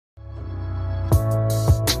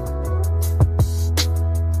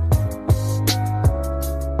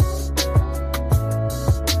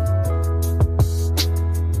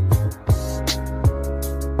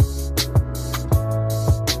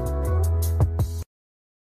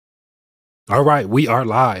All right, we are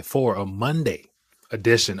live for a Monday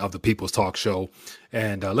edition of the People's Talk Show,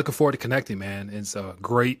 and looking forward to connecting, man. It's a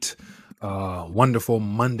great, wonderful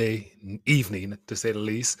Monday evening, to say the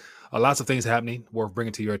least. Lots of things happening worth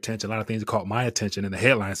bringing to your attention. A lot of things that caught my attention in the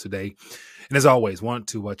headlines today, and as always, want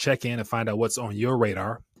to check in and find out what's on your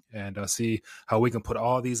radar and see how we can put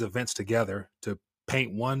all these events together to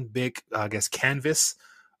paint one big, I guess, canvas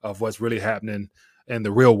of what's really happening in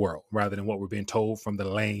the real world rather than what we're being told from the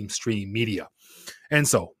lamestream media. And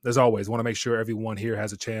so, as always, want to make sure everyone here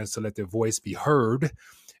has a chance to let their voice be heard.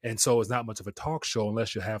 And so it's not much of a talk show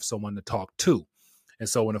unless you have someone to talk to. And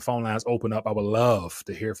so when the phone lines open up, I would love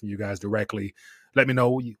to hear from you guys directly. Let me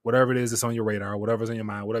know whatever it is that's on your radar, whatever's on your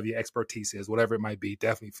mind, whatever your expertise is, whatever it might be.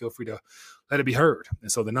 Definitely feel free to let it be heard.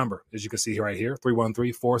 And so the number, as you can see right here,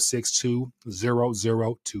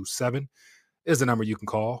 313-462-0027 is the number you can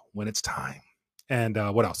call when it's time. And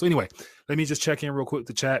what else? So anyway, let me just check in real quick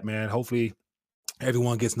to chat, man. Hopefully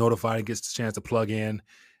everyone gets notified and gets a chance to plug in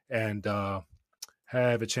and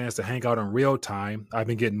have a chance to hang out in real time. I've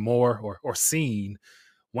been getting more or seen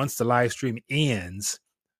once the live stream ends,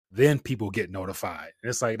 then people get notified. And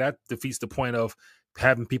it's like that defeats the point of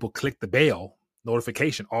having people click the bell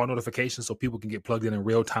notification, all notifications, so people can get plugged in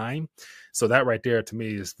real time. So that right there to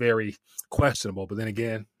me is very questionable. But then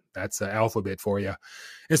again, that's an alphabet for you.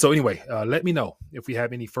 And so anyway, let me know if we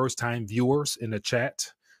have any first-time viewers in the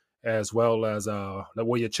chat, as well as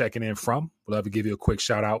where you're checking in from. We'll have to give you a quick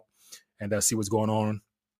shout out and see what's going on.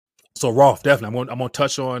 So Rolf, definitely, I'm gonna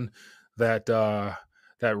touch on that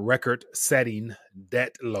that record-setting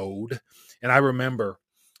debt load. And I remember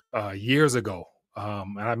years ago,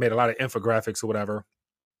 and I made a lot of infographics or whatever,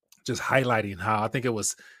 just highlighting how I think it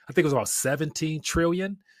was about 17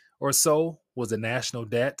 trillion or so was the national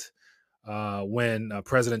debt when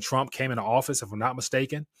President Trump came into office, if I'm not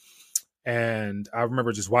mistaken. And I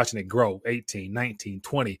remember just watching it grow 18, 19,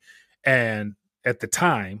 20. And at the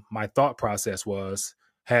time, my thought process was,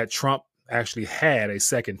 had Trump actually had a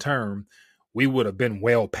second term, we would have been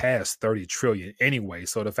well past 30 trillion anyway.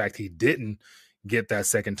 So the fact he didn't get that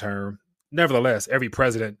second term, nevertheless, every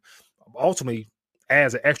president ultimately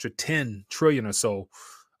adds an extra 10 trillion or so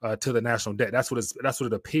to the national debt. That's what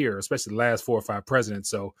it appears, especially the last 4 or 5 presidents.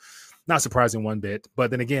 So not surprising one bit. But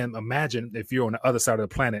then again, imagine if you're on the other side of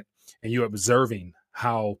the planet and you're observing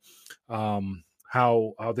how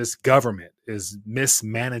this government is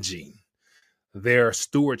mismanaging their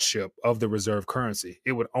stewardship of the reserve currency.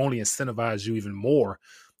 It would only incentivize you even more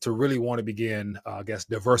to really want to begin, I guess,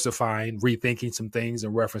 diversifying, rethinking some things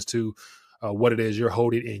in reference to what it is you're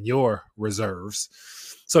holding in your reserves.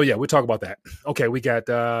 So yeah, we'll talk about that. Okay, we got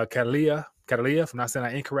Catalia, if I'm not saying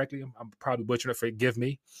that incorrectly, I'm probably butchering it, forgive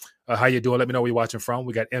me. How you doing? Let me know where you're watching from.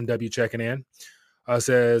 We got MW checking in.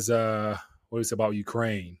 Says, what is it about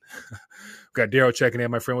Ukraine? We got Daryl checking in,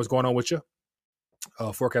 my friend. What's going on with you?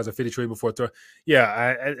 Forecast of 50 trillion before.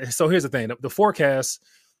 Yeah, so here's the thing. The forecast,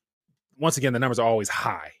 once again, the numbers are always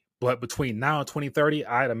high. But between now and 2030,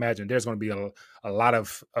 I'd imagine there's going to be a lot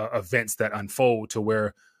of events that unfold to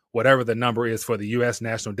where whatever the number is for the U.S.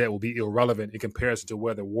 national debt will be irrelevant in comparison to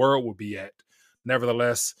where the world will be at.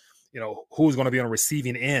 Nevertheless, who's going to be on the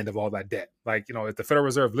receiving end of all that debt? Like, if the Federal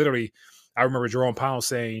Reserve literally, I remember Jerome Powell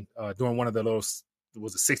saying during one of the little, was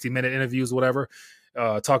it 60-minute interviews or whatever,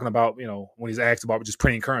 talking about, when he's asked about just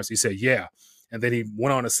printing currency, he said, yeah. And then he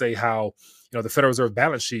went on to say how, the Federal Reserve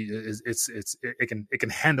balance sheet it can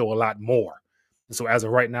handle a lot more. And so as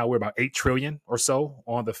of right now, we're about 8 trillion or so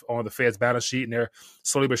on the Fed's balance sheet, and they're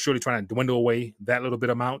slowly but surely trying to dwindle away that little bit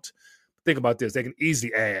amount. Think about this. They can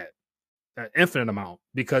easily add an infinite amount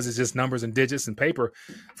because it's just numbers and digits and paper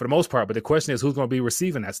for the most part. But the question is, who's going to be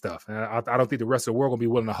receiving that stuff? And I don't think the rest of the world will be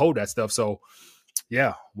willing to hold that stuff. So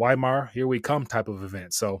yeah, Weimar, here we come type of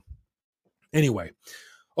event. So anyway,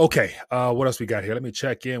 okay, what else we got here? Let me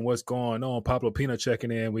check in what's going on. Pablo Pina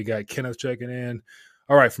checking in. We got Kenneth checking in.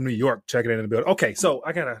 All right, from New York checking in the building. Okay, so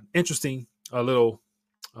I got an interesting little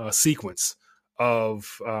sequence of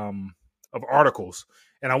articles,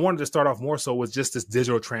 and I wanted to start off more so with just this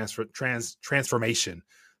digital transformation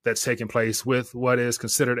that's taking place with what is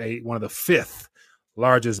considered one of the 5th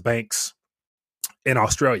largest banks in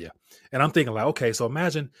Australia. And I'm thinking like, okay, so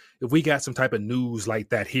imagine if we got some type of news like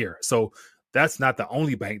that here. So that's not the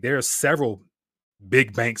only bank. There are several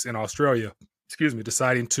big banks in Australia,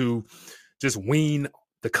 deciding to just wean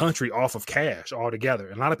the country off of cash altogether.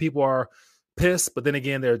 And a lot of people are pissed, but then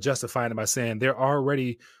again, they're justifying it by saying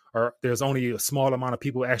there's only a small amount of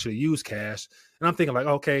people who actually use cash. And I'm thinking like,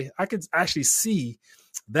 okay, I could actually see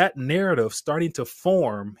that narrative starting to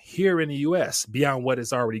form here in the US beyond what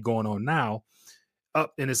is already going on now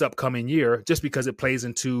up in this upcoming year, just because it plays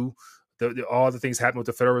into all the things happening with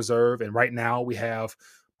the Federal Reserve. And right now we have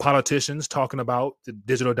politicians talking about the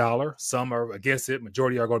digital dollar. Some are against it.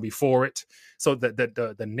 Majority are going to be for it. So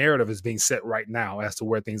the narrative is being set right now as to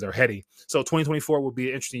where things are heading. So 2024 will be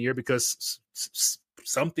an interesting year because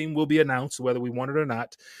something will be announced, whether we want it or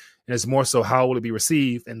not. And it's more so how will it be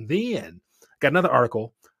received. And then got another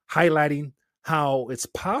article highlighting how it's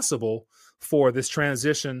possible for this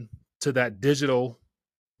transition to that digital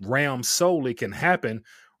realm solely can happen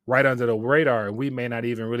right under the radar. And we may not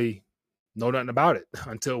even really know nothing about it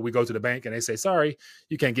until we go to the bank and they say, sorry,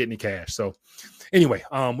 you can't get any cash. So anyway,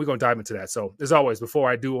 we're going to dive into that. So as always, before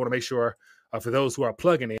I do, I want to make sure for those who are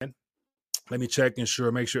plugging in, let me check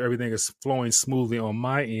and make sure everything is flowing smoothly on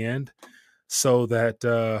my end so that,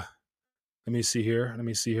 let me see here,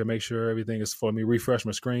 make sure everything is flowing. Let me refresh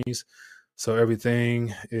my screens so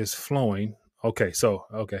everything is flowing. Okay, so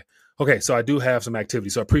I do have some activity,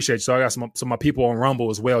 so I appreciate you. So I got some of my people on Rumble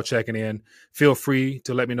as well checking in. Feel free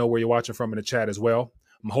to let me know where you're watching from in the chat as well.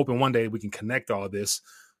 I'm hoping one day we can connect all this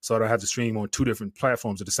so I don't have to stream on 2 different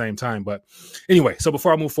platforms at the same time. But anyway, so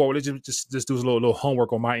before I move forward, let's just do a little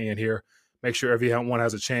homework on my end here. Make sure everyone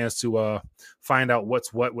has a chance to find out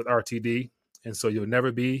what's what with RTD, and so you'll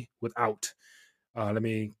never be without. Let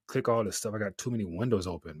me click all this stuff. I got too many windows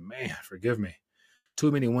open. Man, forgive me.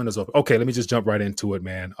 Too many windows open. Okay, let me just jump right into it,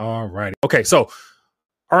 man. All righty. Okay, so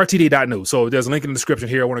RTD.news. So there's a link in the description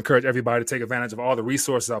here. I want to encourage everybody to take advantage of all the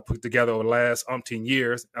resources I've put together over the last umpteen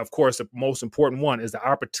years. Of course, the most important one is the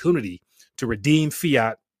opportunity to redeem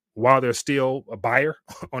fiat while there's still a buyer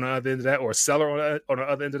on the other end of that or a seller on the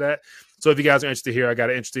other end of that. So if you guys are interested here, I got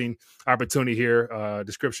an interesting opportunity here.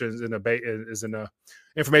 Descriptions in the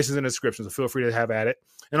information is in the description, so feel free to have at it.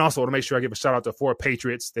 And also to make sure I give a shout out to 4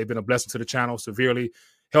 Patriots. They've been a blessing to the channel, severely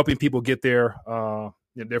helping people get their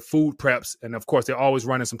food preps. And of course, they're always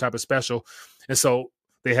running some type of special. And so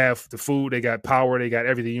they have the food, they got power, they got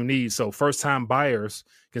everything you need. So first-time buyers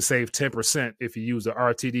can save 10% if you use the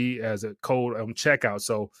RTD as a code on checkout.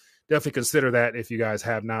 So definitely consider that if you guys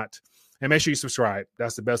have not. And make sure you subscribe.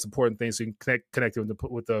 That's the best important thing, so you can connect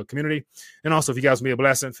with the community. And also, if you guys want to be a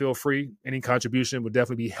blessing, feel free. Any contribution would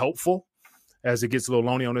definitely be helpful as it gets a little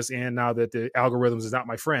lonely on this end now that the algorithms is not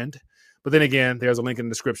my friend. But then again, there's a link in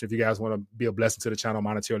the description if you guys want to be a blessing to the channel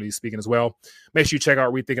monetarily speaking as well. Make sure you check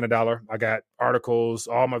out Rethinking a Dollar. I got articles,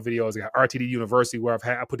 all my videos. I got RTD University where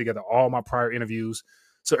I put together all my prior interviews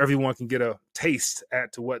so everyone can get a taste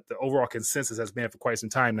as to what the overall consensus has been for quite some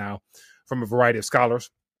time now from a variety of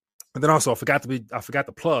scholars. And then also, I forgot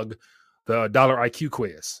to plug the Dollar IQ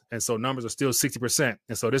quiz. And so numbers are still 60%.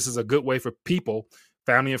 And so this is a good way for people,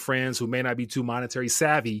 family and friends who may not be too monetary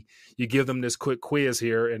savvy. You give them this quick quiz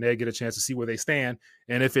here and they get a chance to see where they stand.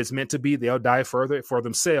 And if it's meant to be, they'll dive further for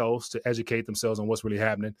themselves to educate themselves on what's really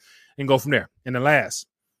happening and go from there. And then last,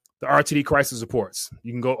 the RTD crisis reports.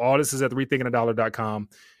 You can go, all this is at the rethinkingthedollar.com.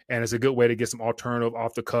 And it's a good way to get some alternative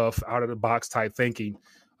off the cuff, out of the box type thinking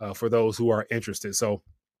for those who are interested. So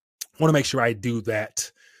I want to make sure I do that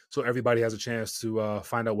so everybody has a chance to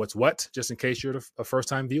find out what's what, just in case you're a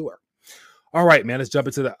first-time viewer. All right, man, let's jump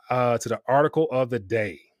into the article of the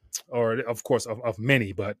day, or of course of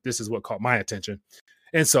many, but this is what caught my attention.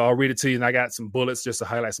 And so I'll read it to you, and I got some bullets just to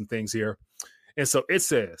highlight some things here. And so it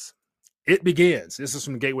says, it begins. This is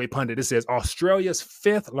from the Gateway Pundit. It says, Australia's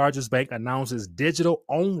 5th largest bank announces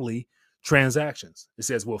digital-only transactions. It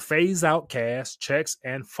says, we'll phase out cash, checks,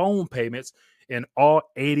 and phone payments in all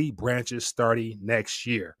 80 branches starting next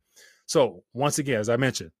year. So once again, as I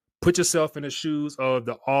mentioned, put yourself in the shoes of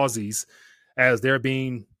the Aussies as they're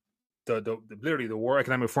being literally the World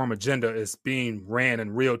Economic Forum agenda is being ran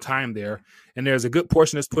in real time there. And there's a good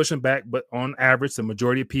portion that's pushing back, but on average, the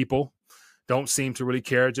majority of people don't seem to really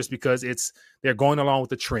care just because they're going along with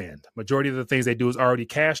the trend. Majority of the things they do is already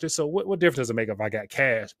cashless. So what difference does it make if I got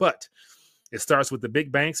cash? But it starts with the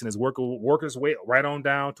big banks and it's workers' way right on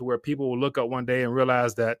down to where people will look up one day and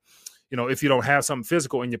realize that, if you don't have something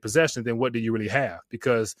physical in your possession, then what do you really have?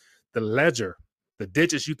 Because the ledger, the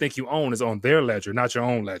digits you think you own is on their ledger, not your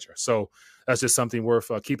own ledger. So that's just something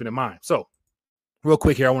worth keeping in mind. So real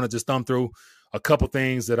quick here, I want to just thumb through a couple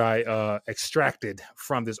things that I extracted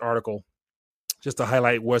from this article just to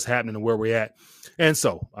highlight what's happening and where we're at. And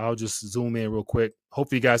so I'll just zoom in real quick.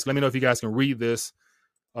 Hopefully you guys, let me know if you guys can read this.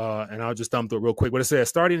 And I'll just thumb through it real quick. What it says,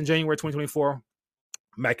 starting in January 2024,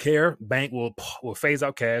 Macquarie Bank will phase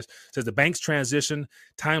out cash. It says the bank's transition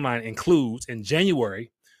timeline includes in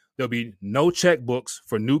January, there'll be no checkbooks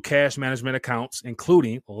for new cash management accounts,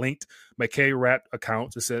 including linked Macquarie wrapped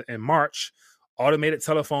accounts. It said in March, automated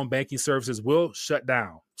telephone banking services will shut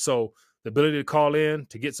down. So the ability to call in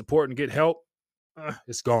to get support and get help,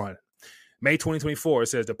 it's gone. May 2024, it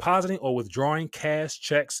says depositing or withdrawing cash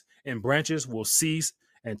checks in branches will cease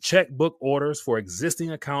and checkbook orders for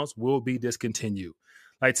existing accounts will be discontinued.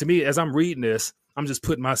 Like, to me, as I'm reading this, I'm just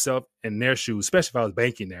putting myself in their shoes, especially if I was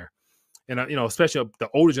banking there. And, especially the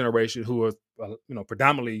older generation who are,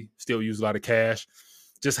 predominantly still use a lot of cash,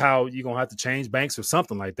 just how you're going to have to change banks or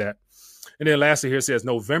something like that. And then lastly here it says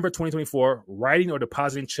November 2024, writing or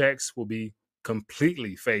depositing checks will be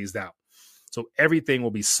completely phased out. So everything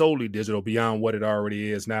will be solely digital beyond what it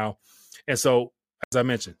already is now. And so, as I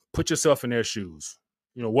mentioned, put yourself in their shoes.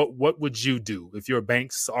 What would you do if your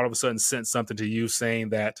banks all of a sudden sent something to you saying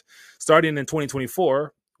that starting in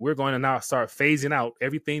 2024, we're going to now start phasing out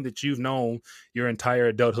everything that you've known your entire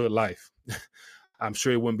adulthood life? I'm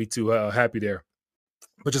sure you wouldn't be too happy there.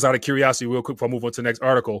 But just out of curiosity, real quick before I move on to the next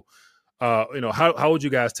article, how would you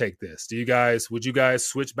guys take this? Would you guys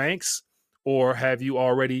switch banks, or have you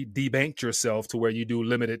already debanked yourself to where you do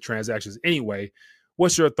limited transactions anyway?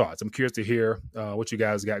 What's your thoughts? I'm curious to hear what you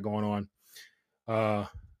guys got going on. And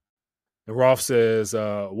Rolf says,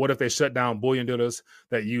 what if they shut down bullion dealers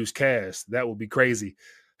that use cash? That would be crazy.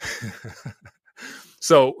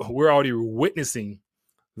 So we're already witnessing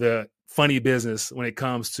the funny business when it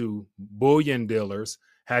comes to bullion dealers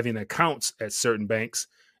having accounts at certain banks.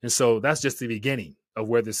 And so that's just the beginning of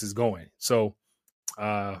where this is going. So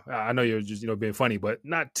I know you're just, being funny, but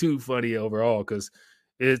not too funny overall, because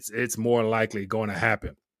it's more likely going to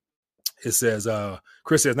happen. It says,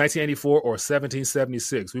 Chris says 1984 or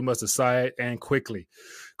 1776. We must decide, and quickly.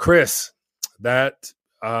 Chris, that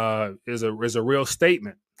is a real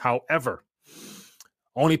statement. However,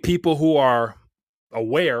 only people who are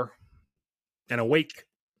aware and awake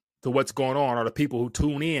to what's going on are the people who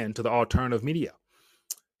tune in to the alternative media.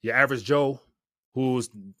 Your average Joe, who's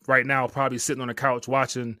right now probably sitting on the couch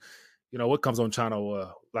watching, what comes on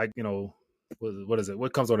channel, what is it?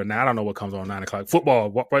 What comes on at 9? I don't know what comes on 9 o'clock. Football,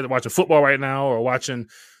 watching football right now, or watching,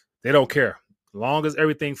 they don't care. As long as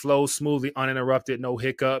everything flows smoothly, uninterrupted, no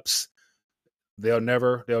hiccups, they'll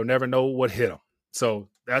never know what hit them. So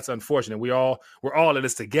that's unfortunate. We're all in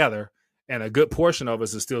this together, and a good portion of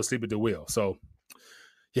us is still asleep at the wheel. So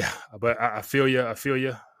yeah, but I feel you.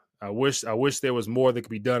 I wish there was more that could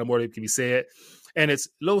be done and more that could be said. And it's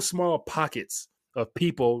little small pockets of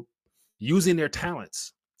people using their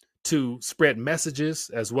talents to spread messages,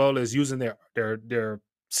 as well as using their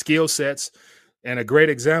skill sets. And a great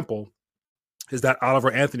example is that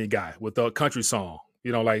Oliver Anthony guy with the country song.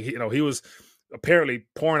 He was apparently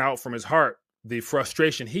pouring out from his heart the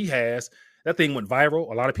frustration he has. That thing went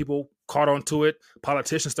viral. A lot of people caught on to it.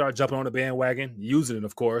 Politicians started jumping on the bandwagon, using it,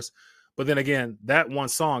 of course. But then again, that one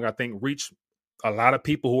song, I think, reached a lot of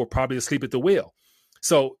people who were probably asleep at the wheel.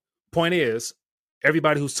 So point is,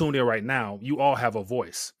 everybody who's tuned in right now, you all have a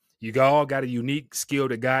voice. You all got a unique skill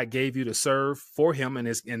that God gave you to serve for him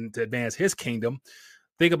and to advance his kingdom.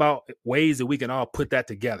 Think about ways that we can all put that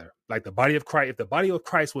together. Like the body of Christ, if the body of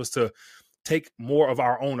Christ was to take more of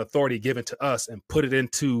our own authority given to us and put it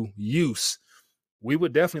into use, we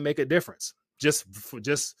would definitely make a difference. Just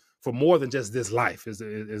for more than just this life is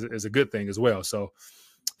a good thing as well. So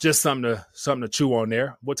just something to chew on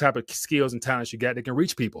there. What type of skills and talents you got that can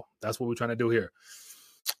reach people? That's what we're trying to do here.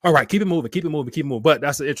 All right, keep it moving. But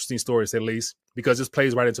that's an interesting story, to say the least, because this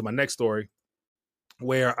plays right into my next story,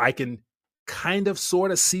 where I can kind of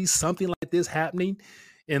sort of see something like this happening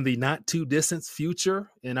in the not too distant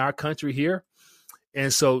future in our country here.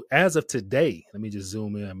 And so as of today, let me just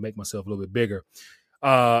zoom in and make myself a little bit bigger.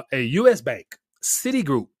 A U.S. bank,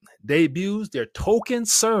 Citigroup, debuts their token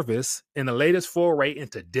service in the latest foray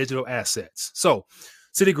into digital assets. So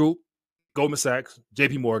Citigroup, Goldman Sachs,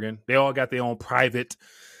 JP Morgan, they all got their own private,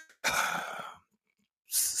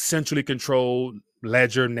 centrally controlled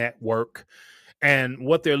ledger network. And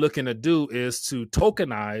what they're looking to do is to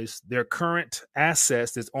tokenize their current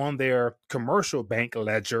assets that's on their commercial bank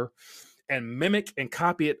ledger and mimic and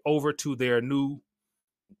copy it over to their new,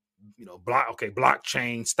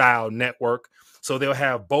 blockchain style network. So they'll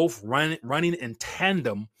have both running in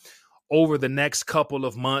tandem over the next couple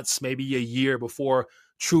of months, maybe a year, before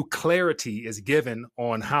true clarity is given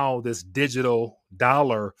on how this digital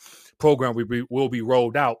dollar program will be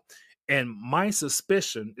rolled out. And my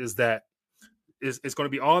suspicion is that it's going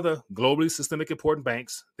to be all the globally systemic important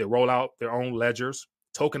banks that roll out their own ledgers,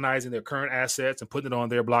 tokenizing their current assets and putting it on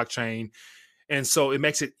their blockchain. And so it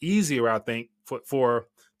makes it easier, I think, for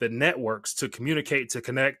the networks to communicate, to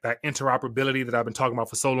connect, that interoperability that I've been talking about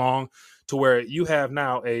for so long, to where you have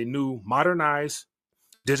now a new modernized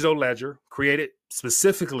digital ledger created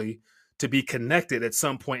specifically to be connected at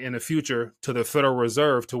some point in the future to the Federal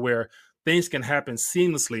Reserve, to where things can happen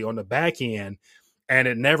seamlessly on the back end and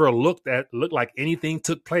it never looked like anything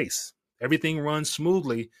took place. Everything runs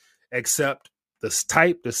smoothly, except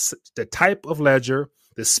the type of ledger,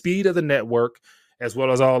 the speed of the network, as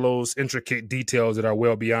well as all those intricate details that are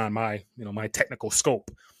well beyond my technical scope.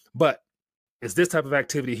 But it's this type of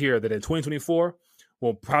activity here that in 2024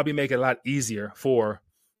 will probably make it a lot easier for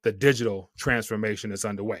the digital transformation that's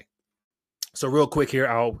underway. So real quick here,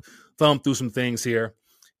 I'll thumb through some things here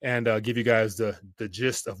and give you guys the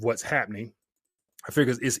gist of what's happening. I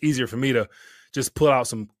figure it's easier for me to just pull out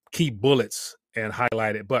some key bullets and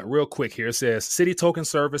highlight it. But real quick here, it says Citi Token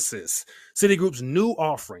Services. Citigroup's new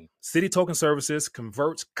offering, Citi Token Services,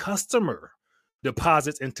 converts customer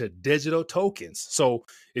deposits into digital tokens. So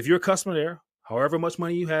if you're a customer there, however much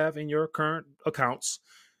money you have in your current accounts,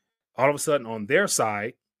 all of a sudden on their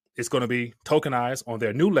side, it's going to be tokenized on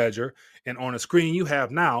their new ledger. And on the screen you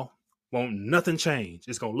have now, won't nothing change.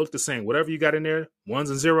 It's going to look the same. Whatever you got in there,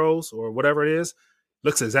 ones and zeros or whatever it is,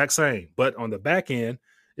 looks the exact same. But on the back end,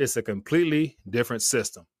 it's a completely different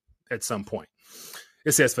system at some point.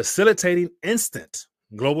 It says facilitating instant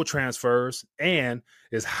global transfers and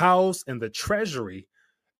is housed in the Treasury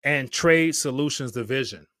and Trade Solutions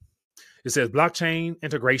Division. It says blockchain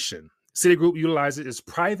integration. Citigroup utilizes its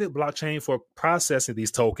private blockchain for processing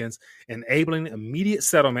these tokens, enabling immediate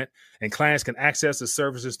settlement, and clients can access the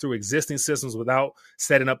services through existing systems without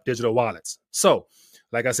setting up digital wallets. So,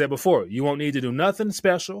 like I said before, you won't need to do nothing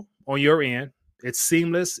special on your end. It's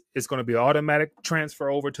seamless. It's going to be an automatic transfer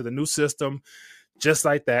over to the new system, just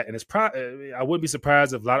like that. And I wouldn't be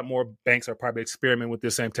surprised if a lot more banks are probably experimenting with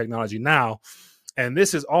this same technology now. And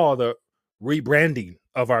this is all the rebranding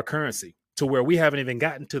of our currency, to where we haven't even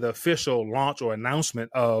gotten to the official launch or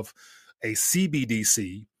announcement of a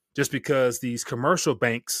CBDC, just because these commercial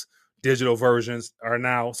banks' digital versions are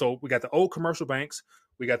now. So we got the old commercial banks,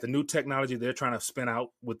 we got the new technology they're trying to spin out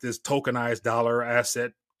with this tokenized dollar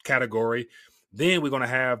asset category. Then we're going to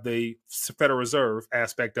have the Federal Reserve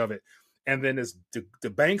aspect of it. And then there's the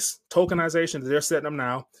banks' tokenization that they're setting up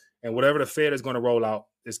now. And whatever the Fed is going to roll out,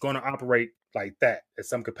 it's going to operate like that at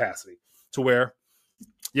some capacity, to where,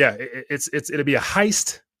 yeah, it'll be a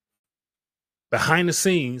heist behind the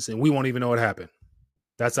scenes, and we won't even know what happened.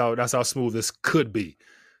 That's how smooth this could be.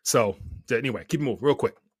 So anyway, keep it moving real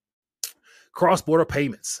quick. Cross-border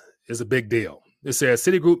payments is a big deal. It says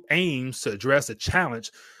Citigroup aims to address the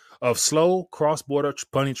challenge of slow cross-border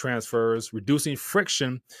money transfers, reducing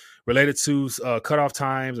friction related to cutoff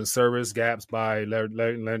times and service gaps by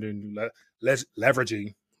leveraging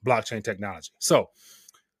blockchain technology. So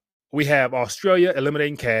we have Australia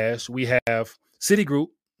eliminating cash. We have Citigroup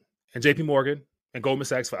and JP Morgan and Goldman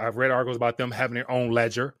Sachs. I've read articles about them having their own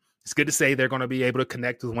ledger. It's good to say they're going to be able to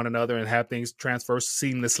connect with one another and have things transfer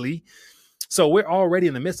seamlessly. So we're already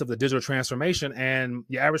in the midst of the digital transformation, and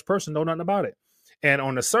the average person knows nothing about it. And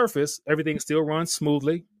on the surface, everything still runs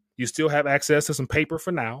smoothly. You still have access to some paper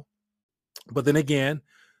for now. But then again,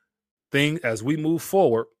 as we move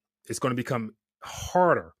forward, it's going to become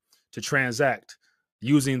harder to transact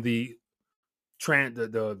using the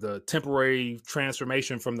temporary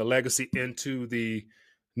transformation from the legacy into the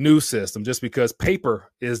new system, just because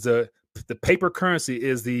paper is the paper currency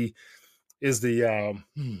is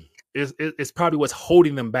probably what's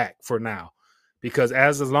holding them back for now. Because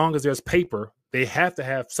as long as there's paper, they have to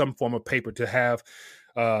have some form of paper to have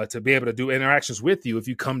to be able to do interactions with you if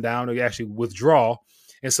you come down or you actually withdraw.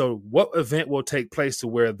 And so what event will take place to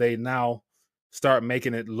where they now start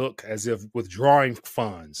making it look as if withdrawing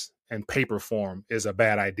funds in paper form is a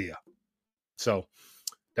bad idea? So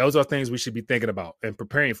those are things we should be thinking about and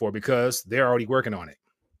preparing for, because they're already working on it.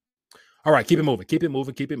 All right, keep it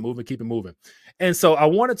moving. And so I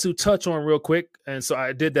wanted to touch on real quick. And so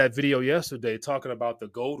I did that video yesterday talking about the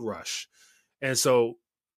gold rush. And so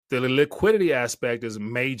the liquidity aspect is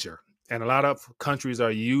major. And a lot of countries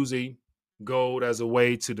are using gold as a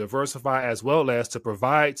way to diversify, as well as to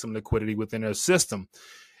provide some liquidity within their system.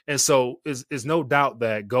 And so is no doubt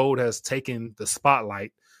that gold has taken the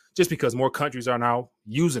spotlight, just because more countries are now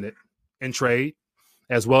using it in trade,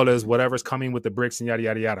 as well as whatever's coming with the BRICS and yada,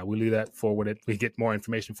 yada, yada. We leave that for when we get more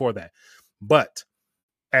information for that. But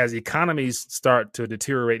as economies start to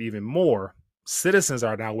deteriorate even more, citizens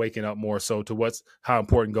are now waking up more so to how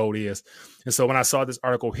important gold is. And so when I saw this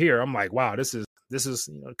article here, I'm like, wow, this is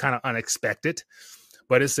kind of unexpected.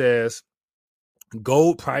 But it says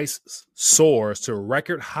gold price soars to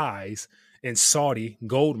record highs in Saudi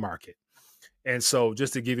gold market. And so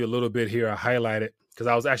just to give you a little bit here, I highlighted, because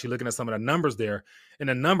I was actually looking at some of the numbers there, and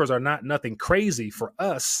the numbers are nothing crazy for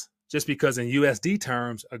us, just because in USD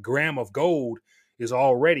terms, a gram of gold is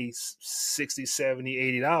already $60,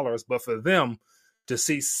 $70, $80. But for them to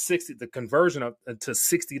see the conversion to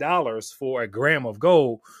 $60 for a gram of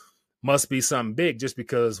gold must be something big, just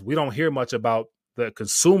because we don't hear much about the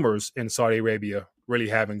consumers in Saudi Arabia really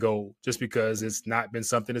having gold, just because it's not been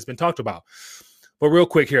something that's been talked about. But real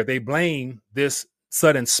quick here, they blame this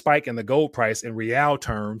sudden spike in the gold price in real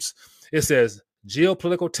terms. It says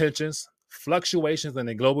geopolitical tensions, fluctuations in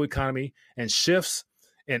the global economy, and shifts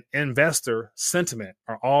in investor sentiment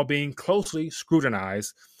are all being closely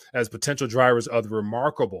scrutinized as potential drivers of the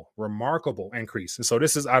remarkable increase. And so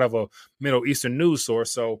this is out of a Middle Eastern news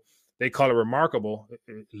source. So they call it remarkable.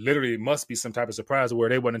 It literally must be some type of surprise where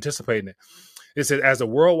they weren't anticipating it. It said, as the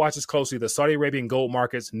world watches closely, the Saudi Arabian gold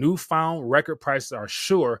market's newfound record prices are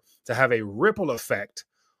sure to have a ripple effect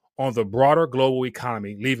on the broader global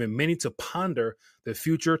economy, leaving many to ponder the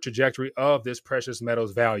future trajectory of this precious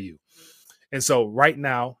metal's value. And so right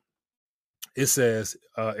now, it says,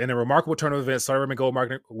 in a remarkable turn of events, Saudi Arabian gold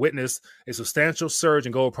market witnessed a substantial surge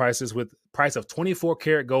in gold prices, with price of 24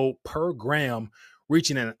 karat gold per gram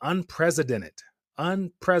reaching an unprecedented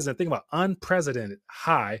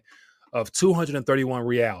high of 231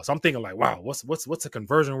 reals. I'm thinking like, wow, what's a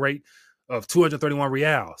conversion rate of 231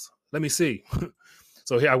 reals? Let me see.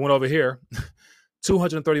 So here I went over here.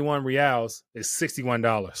 231 reals is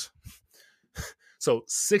 $61. So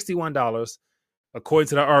 $61, according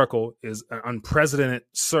to the article, is an unprecedented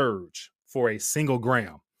surge for a single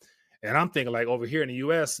gram. And I'm thinking like over here in the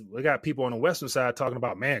U.S., we got people on the Western side talking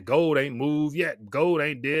about, man, gold ain't moved yet. Gold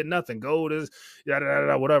ain't did nothing. Gold is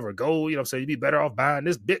whatever. Gold, you know what I'm saying? You'd be better off buying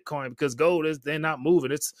this Bitcoin because gold they're not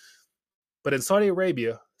moving. But in Saudi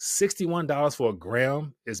Arabia, $61 for a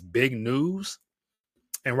gram is big news.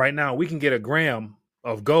 And right now we can get a gram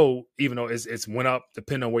of gold, even though it's went up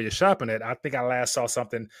depending on where you're shopping at. I think I last saw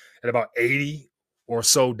something at about $80 or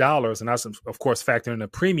so dollars, and that's of course factoring in the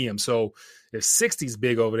premium. So if 60 is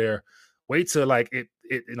big over there, wait till like it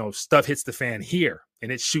stuff hits the fan here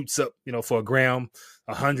and it shoots up, for a gram,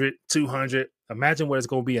 100, 200. Imagine what it's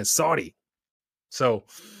going to be in Saudi. So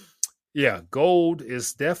yeah, gold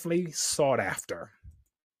is definitely sought after.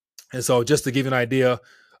 And so just to give you an idea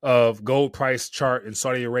of gold price chart in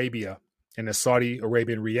Saudi Arabia and the Saudi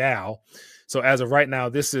Arabian Rial. So as of right now,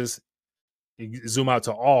 this is, zoom out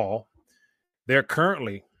to all, they're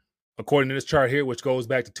currently, according to this chart here, which goes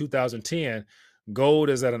back to 2010, gold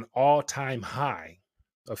is at an all-time high,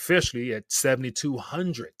 officially at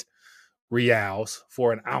 7,200 reals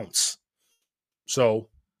for an ounce. So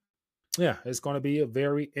yeah, it's going to be a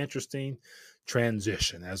very interesting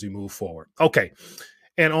transition as we move forward. Okay.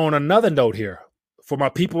 And on another note here, for my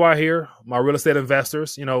people out here, my real estate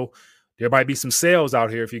investors, there might be some sales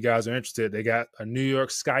out here if you guys are interested. They got a New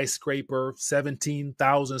York skyscraper,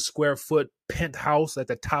 17,000 square foot penthouse at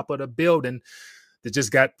the top of the building that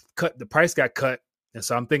just got cut. The price got cut. And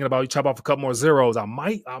so I'm thinking about you chop off a couple more zeros. I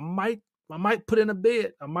might put in a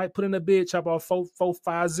bid. Chop off four,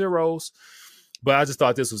 5 zeros. But I just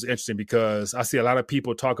thought this was interesting because I see a lot of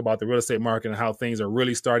people talk about the real estate market and how things are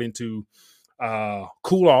really starting to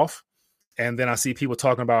cool off. And then I see people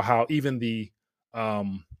talking about how even the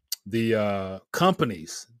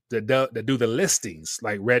companies that do the listings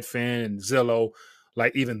like Redfin and Zillow,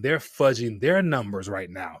 like even they're fudging their numbers right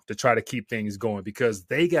now to try to keep things going because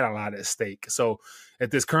they get a lot at stake. So at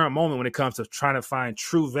this current moment, when it comes to trying to find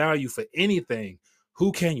true value for anything,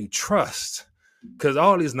 who can you trust? Because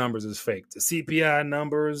all these numbers is fake. The CPI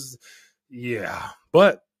numbers, yeah.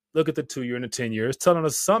 But look at the 2-year and the 10-year. It's telling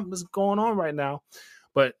us something's going on right now.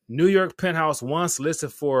 But New York penthouse, once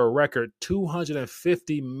listed for a record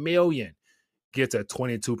 $250 million, gets a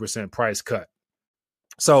 22% price cut.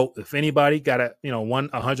 So if anybody got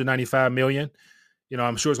 $195 million,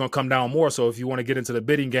 I'm sure it's going to come down more. So if you want to get into the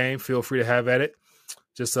bidding game, feel free to have at it.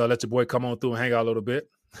 Just let your boy come on through and hang out a little bit.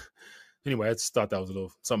 Anyway, I just thought that was a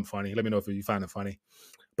little something funny. Let me know if you find it funny.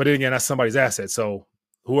 But then again, that's somebody's asset. So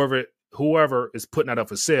whoever is putting that up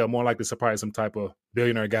for sale, more likely to probably some type of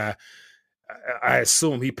billionaire guy. I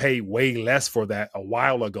assume he paid way less for that a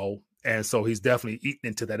while ago. And so he's definitely eating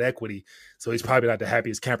into that equity. So he's probably not the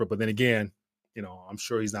happiest camper. But then again, I'm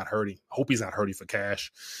sure he's not hurting. I hope he's not hurting for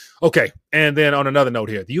cash. Okay. And then on another note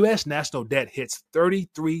here, the U.S. national debt hits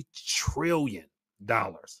 $33 trillion.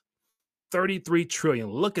 33 trillion.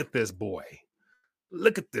 Look at this boy.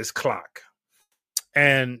 Look at this clock.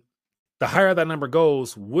 And the higher that number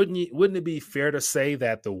goes, wouldn't it be fair to say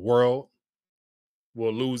that the world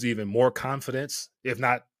will lose even more confidence, if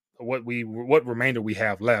not what remainder we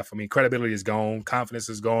have left? I mean, credibility is gone, confidence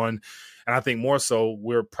is gone, and I think more so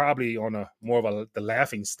we're probably on the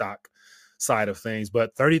laughing stock side of things.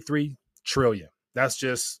 But 33 trillion, that's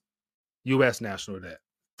just U.S. national debt.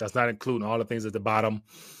 That's not including all the things at the bottom.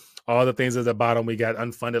 All the things at the bottom, we got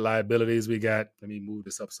unfunded liabilities. We got, let me move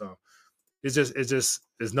this up some. It's just,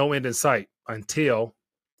 there's no end in sight until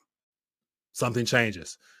something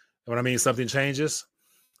changes. And when I mean something changes,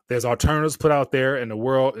 there's alternatives put out there, and the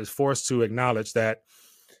world is forced to acknowledge that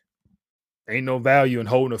ain't no value in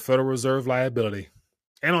holding a Federal Reserve liability.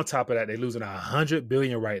 And on top of that, they're losing $100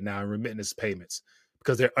 billion right now in remittance payments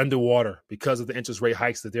because they're underwater because of the interest rate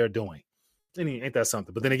hikes that they're doing. Ain't that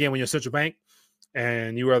something? But then again, when you're a central bank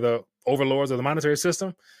and you are the overlords of the monetary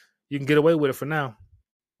system, you can get away with it for now.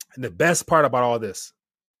 And the best part about all this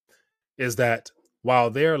is that while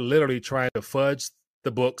they're literally trying to fudge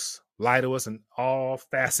the books, lie to us in all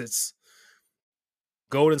facets,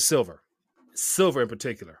 gold and silver in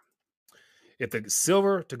particular, if the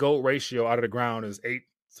silver to gold ratio out of the ground is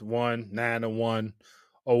 8-1, 9-1,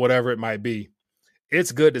 or whatever it might be,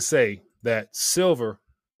 it's good to say that silver,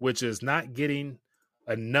 which is not getting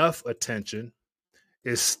enough attention,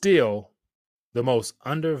 is still the most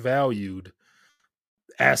undervalued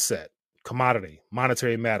asset, commodity,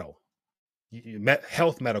 monetary metal,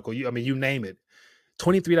 health medical, you name it,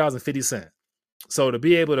 $23.50. So to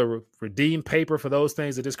be able to redeem paper for those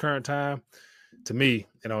things at this current time, to me,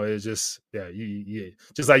 it's just,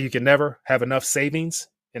 just like you can never have enough savings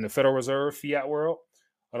in the Federal Reserve fiat world,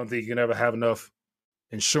 I don't think you can ever have enough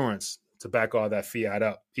insurance to back all that fiat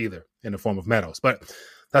up either in the form of metals. But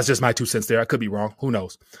that's just my 2 cents there. I could be wrong. Who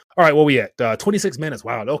knows? All right, where we at? 26 minutes.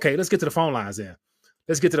 Wow. Okay, let's get to the phone lines then.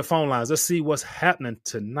 Let's see what's happening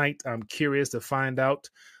tonight. I'm curious to find out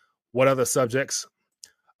what other subjects.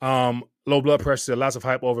 Low blood pressure, lots of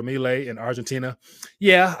hype over Milei in Argentina.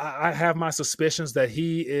 Yeah, I have my suspicions that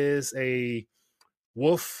he is a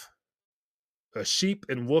sheep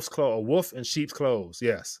in wolf's clothes, a wolf in sheep's clothes.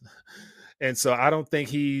 Yes. And so I don't think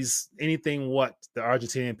he's anything what the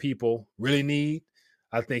Argentinian people really need.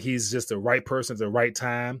 I think he's just the right person at the right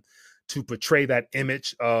time to portray that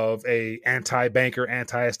image of a anti-banker,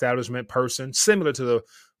 anti-establishment person, similar to the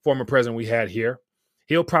former president we had here.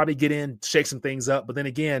 He'll probably get in, shake some things up. But then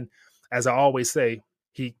again, as I always say,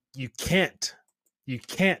 you can't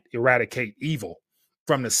eradicate evil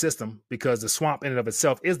from the system because the swamp in and of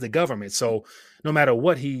itself is the government. So no matter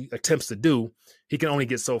what he attempts to do, he can only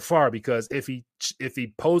get so far, because if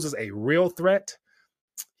he poses a real threat,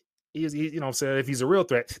 he's if he's a real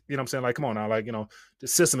threat, like, come on now, like, the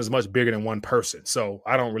system is much bigger than one person. So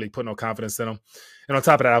I don't really put no confidence in him. And on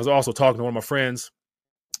top of that, I was also talking to one of my friends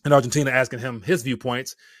in Argentina, asking him his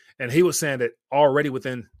viewpoints. And he was saying that already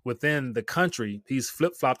within the country, he's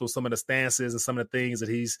flip-flopped with some of the stances and some of the things that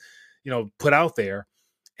he's, put out there.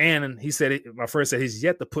 And he said, my friend said, he's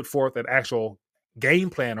yet to put forth an actual game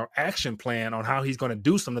plan or action plan on how he's going to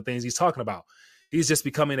do some of the things he's talking about. He's just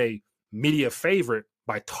becoming a media favorite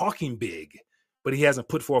by talking big, but he hasn't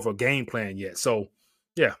put forth a game plan yet. So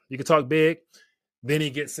yeah, you can talk big. Then he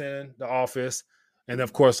gets in the office. And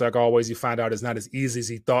of course, like always, you find out it's not as easy as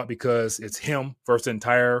he thought, because it's him versus the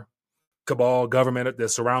entire cabal government that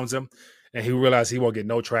surrounds him. And he realized he won't get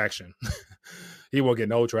no traction. He won't get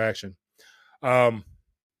no traction.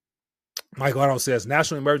 Michael Arnold says,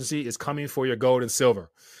 national emergency is coming for your gold and silver.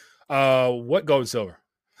 What gold and silver?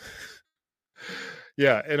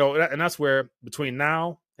 Yeah, and that's where between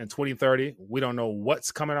now and 2030, we don't know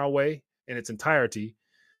what's coming our way in its entirety.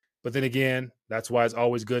 But then again, that's why it's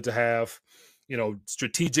always good to have,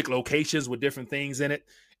 strategic locations with different things in it.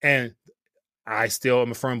 And I still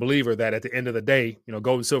am a firm believer that at the end of the day,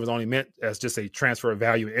 gold and silver is only meant as just a transfer of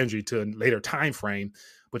value and energy to a later time frame.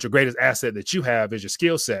 But your greatest asset that you have is your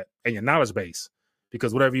skill set and your knowledge base,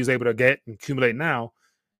 because whatever you're able to get and accumulate now,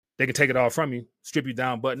 they can take it all from you, strip you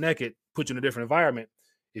down butt naked, put you in a different environment.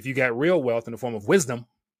 If you got real wealth in the form of wisdom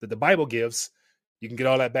that the Bible gives, you can get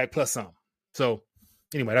all that back plus some. So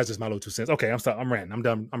anyway, that's just my little 2 cents. Okay, I'm ranting. I'm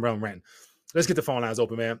done. I'm ranting. Let's get the phone lines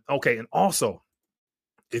open, man. Okay, and also,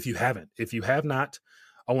 if you have not,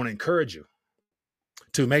 I want to encourage you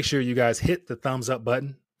to make sure you guys hit the thumbs up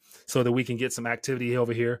button so that we can get some activity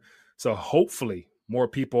over here. So hopefully more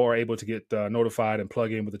people are able to get notified and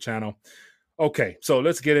plug in with the channel. Okay, so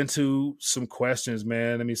let's get into some questions,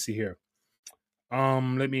 man. Let me see here.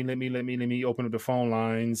 Let me open up the phone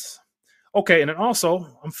lines. Okay, and then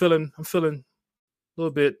also I'm feeling a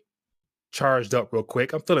little bit charged up real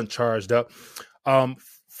quick. I'm feeling charged up.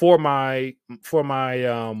 For my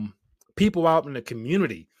people out in the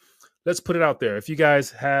community, let's put it out there. If you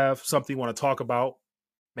guys have something you want to talk about,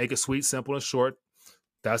 make it sweet, simple, and short.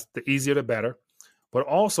 That's the easier the better. But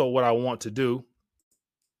also what I want to do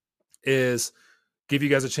is give you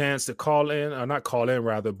guys a chance to call in, or not call in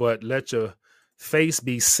rather, but let your face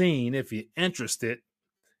be seen if you're interested.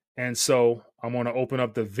 And so I'm going to open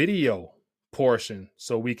up the video portion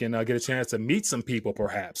so we can get a chance to meet some people,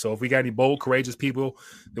 perhaps. So if we got any bold, courageous people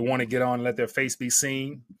that want to get on and let their face be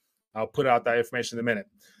seen, I'll put out that information in a minute.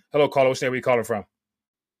 Hello, caller. What's name? Where you calling from?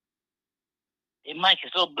 Hey, Mike,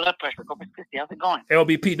 it's low blood pressure. Corpus Christi. How's it going?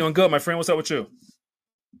 LBP, doing good, my friend. What's up with you?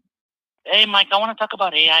 Hey, Mike, I want to talk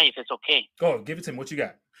about AI if it's okay. Go, give it to me. What you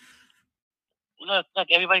got? Look,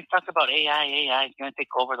 everybody talks about AI is going to take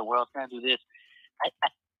over the world. It's going to do this.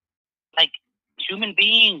 Like human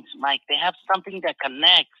beings, Mike, they have something that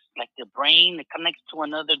connects, like the brain. It connects to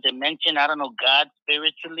another dimension. I don't know, God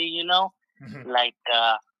spiritually, you know? Mm-hmm. Like,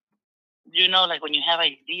 you know, like when you have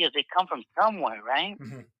ideas, they come from somewhere, right?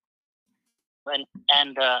 Mm-hmm.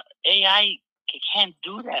 And AI can't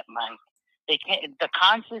do that, Mike. They can't. The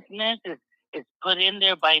consciousness is put in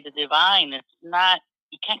there by the divine. It's not.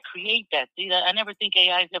 You can't create that. See, I never think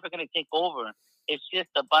AI is ever going to take over. It's just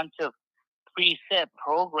a bunch of preset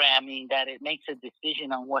programming that it makes a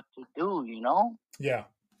decision on what to do. You know? Yeah,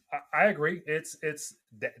 I agree. It's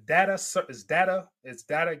data. It's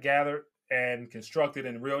data gathered and constructed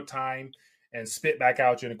in real time and spit back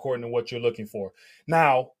out you according to what you're looking for.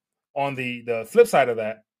 Now, on the flip side of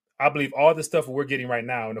that, I believe all the stuff we're getting right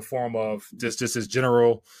now in the form of just this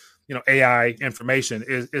general, AI information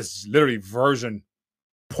is literally version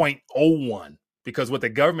 0.01, because what the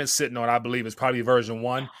government's sitting on, I believe, is probably version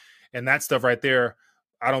 1, and that stuff right there,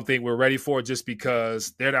 I don't think we're ready for it, just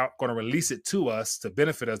because they're not going to release it to us to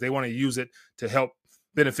benefit us. They want to use it to help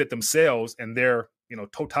benefit themselves and their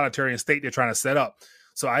totalitarian state they're trying to set up.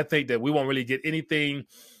 So I think that we won't really get anything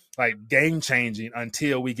like game changing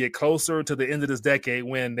until we get closer to the end of this decade,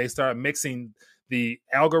 when they start mixing the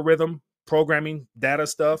algorithm programming data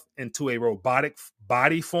stuff into a robotic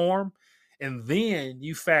body form. And then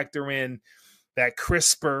you factor in that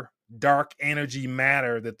CRISPR dark energy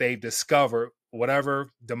matter that they've discovered, whatever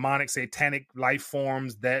demonic satanic life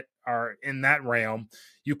forms that are in that realm.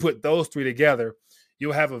 You put those three together,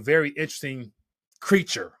 you'll have a very interesting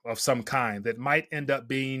creature of some kind that might end up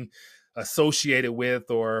being associated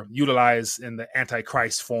with or utilized in the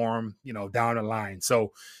Antichrist form, down the line.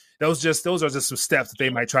 So those are just some steps that they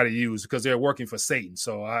might try to use, because they're working for Satan.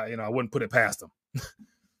 So I wouldn't put it past them.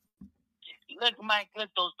 Look, Mike,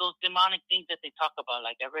 those demonic things that they talk about,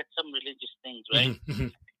 like I read some religious things, right? Mm-hmm.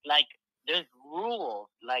 Like there's rules,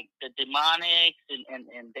 like the demonics and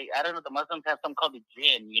they, I don't know, the Muslims have something called the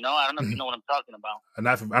jinn, I don't know if you know what I'm talking about.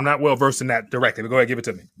 I'm not well versed in that directly, but go ahead, give it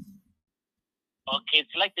to me. Okay, it's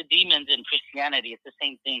like the demons in Christianity. It's the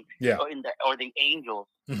same thing. Yeah. Or the angels.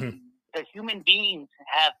 Mm-hmm. The human beings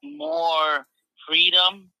have more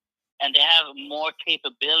freedom and they have more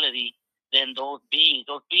capability than those beings.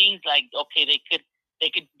 Those beings, like, okay, they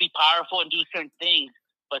could be powerful and do certain things,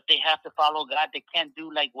 but they have to follow God. They can't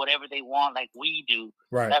do like whatever they want, like we do.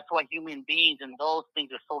 Right. That's why human beings and those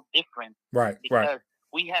things are so different. Right. Because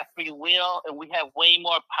we have free will and we have way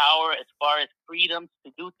more power as far as freedom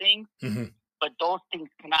to do things. Mm-hmm. But those things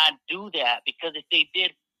cannot do that, because if they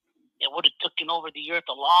did, it would have taken over the earth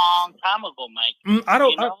a long time ago, Mike. I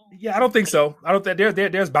don't think so. I don't think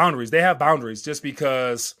there's boundaries. They have boundaries, just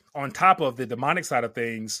because on top of the demonic side of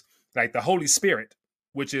things, like the Holy Spirit,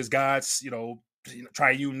 which is God's,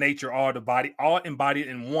 triune nature, all embodied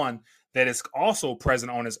in one, that is also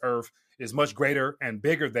present on this earth, is much greater and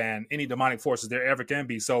bigger than any demonic forces there ever can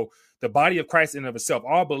be. So the body of Christ in and of itself,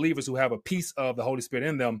 all believers who have a piece of the Holy Spirit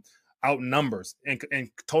in them, outnumbers in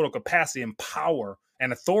total capacity and power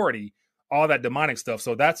and authority all that demonic stuff.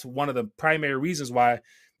 So that's one of the primary reasons why,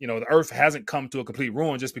 the earth hasn't come to a complete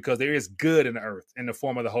ruin, just because there is good in the earth in the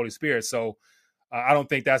form of the Holy Spirit. So I don't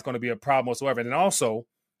think that's going to be a problem whatsoever. And then also,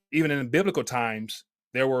 even in biblical times,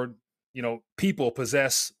 there were, people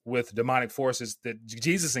possessed with demonic forces that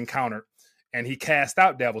Jesus encountered, and he cast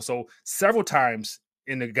out devils. So several times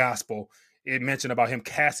in the gospel, it mentioned about him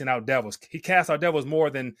casting out devils. He cast out devils more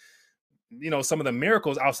than, some of the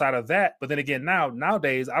miracles outside of that. But then again,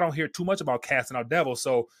 nowadays, I don't hear too much about casting out devils.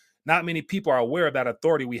 So not many people are aware of that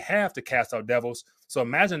authority we have to cast out devils. So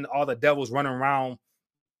imagine all the devils running around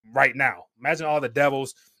right now. Imagine all the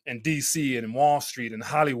devils in DC and in Wall Street and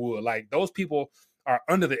Hollywood. Like, those people are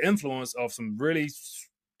under the influence of some really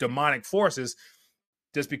demonic forces,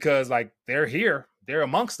 just because, like, they're here, they're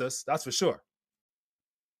amongst us. That's for sure.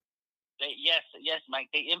 Yes, Mike,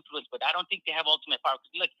 they influence, but I don't think they have ultimate power.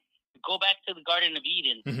 Look, go back to the Garden of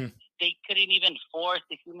Eden. Mm-hmm. They couldn't even force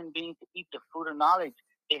the human being to eat the fruit of knowledge.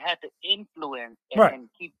 They had to influence and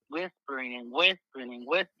keep whispering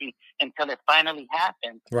until it finally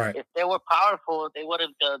happened. Right. If they were powerful, they would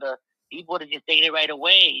have he would have just did it right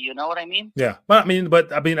away. You know what I mean? Yeah. But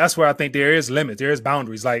I mean, that's where I think there is limits. There is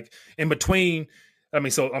boundaries. Like, in between I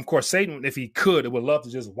mean, so of course, Satan, if he could, would love to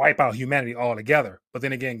just wipe out humanity altogether. But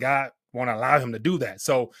then again, God won't allow him to do that.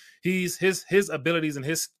 So his abilities and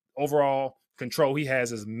his overall control he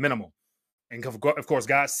has is minimal. And of course,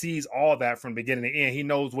 God sees all that from beginning to end. He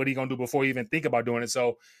knows what he's going to do before he even think about doing it.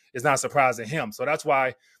 So it's not a surprise to him. So that's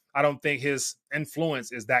why I don't think his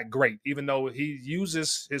influence is that great, even though he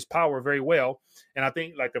uses his power very well. And I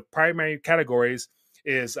think like the primary categories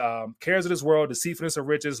is cares of this world, deceitfulness of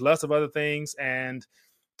riches, lust of other things. And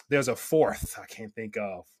there's a fourth I can't think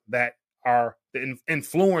of that are the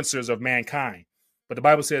influencers of mankind. But the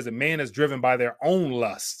Bible says that man is driven by their own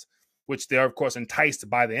lust, which they're, of course, enticed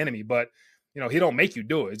by the enemy. But he don't make you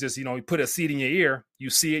do it. It's just, he put a seed in your ear, you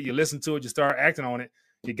see it, you listen to it, you start acting on it,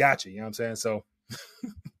 you got you. You know what I'm saying? So,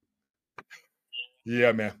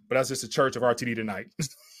 yeah, man. But that's just the church of RTD tonight.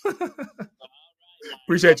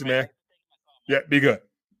 Appreciate you, man. Yeah, be good.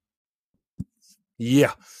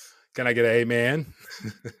 Yeah. Can I get an amen?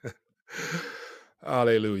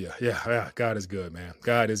 Hallelujah. Yeah, God is good, man.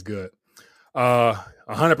 God is good.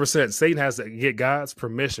 100%. Satan has to get God's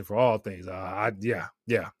permission for all things.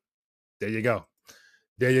 Yeah. There you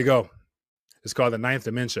go. It's called the ninth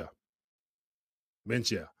dementia.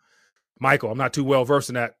 Michael, I'm not too well versed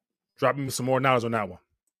in that. Drop me some more knowledge on that one.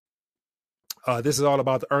 This is all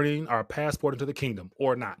about earning our passport into the kingdom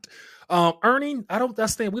or not. Earning,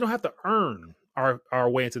 that's the thing. We don't have to earn our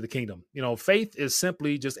way into the kingdom. Faith is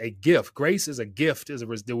simply just a gift. Grace is a gift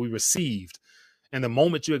that we received. And the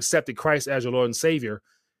moment you accepted Christ as your Lord and Savior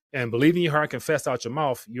and believe in your heart and confess out your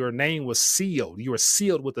mouth, your name was sealed. You were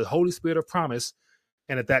sealed with the Holy Spirit of promise.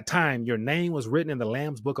 And at that time, your name was written in the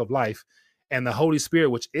Lamb's Book of Life. And the Holy Spirit,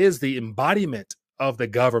 which is the embodiment of the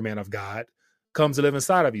government of God, comes to live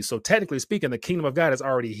inside of you. So technically speaking, the kingdom of God is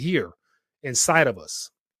already here inside of us,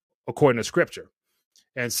 according to Scripture.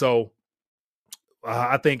 And so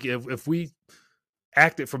I think if we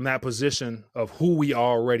acted from that position of who we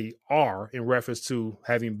already are in reference to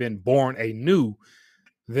having been born anew,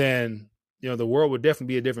 then the world would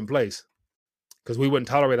definitely be a different place, because we wouldn't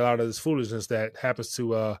tolerate a lot of this foolishness that happens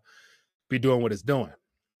to be doing what it's doing.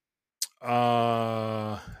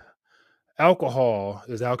 Alcohol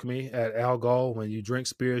is alchemy at Algol. When you drink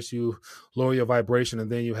spirits, you lower your vibration, and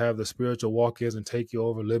then you have the spiritual walk-ins and take you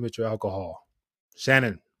over, limit your alcohol.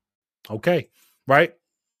 Shannon. Okay. Right.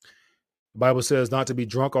 The Bible says not to be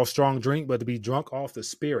drunk off strong drink, but to be drunk off the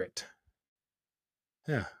Spirit.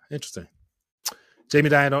 Yeah. Interesting. Jamie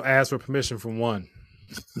Diane, don't ask for permission from one.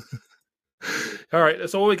 All right.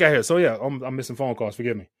 So what we got here? So yeah, I'm missing phone calls.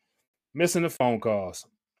 Forgive me. Missing the phone calls.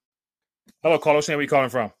 Hello, Carlos. Where are you calling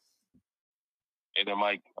from? Hey there,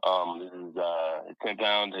 Mike. This is 10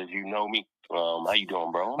 Pounds, as you know me. How you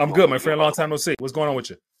doing, bro? I'm good, my friend. Long time no see. What's going on with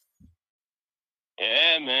you?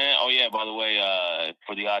 Yeah, man. Oh, yeah, by the way,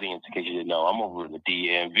 for the audience, in case you didn't know, I'm over in the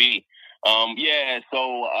DMV.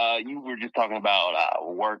 So you were just talking about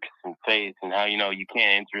works and faith and how, you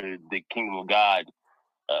can't enter the kingdom of God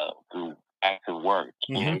through acts of work.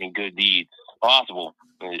 Mm-hmm. Good deeds possible.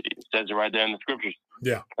 It says it right there in the scriptures.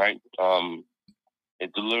 Yeah. Right?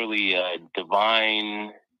 It's literally a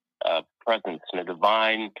divine presence and a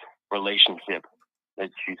divine relationship that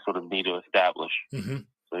you sort of need to establish. Mm-hmm.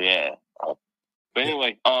 So, yeah. But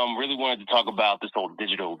anyway, really wanted to talk about this whole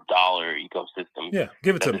digital dollar ecosystem. Yeah,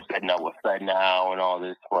 give it to me. Setting up with FedNow and all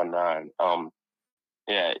this whatnot.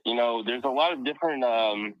 There's a lot of different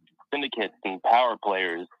syndicates and power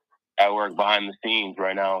players at work behind the scenes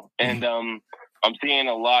right now. And I'm seeing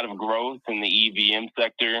a lot of growth in the EVM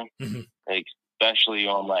sector, especially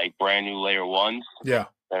on like brand new layer ones. Yeah.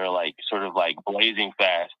 That are like sort of like blazing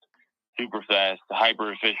fast, super fast,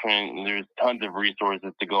 hyper efficient. And there's tons of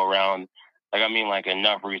resources to go around. Like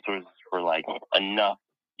enough resources for like enough,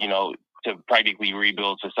 to practically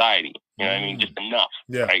rebuild society. You know what I mean? Just enough.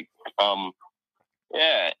 Yeah. Right.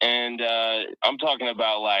 And I'm talking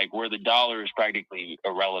about like where the dollar is practically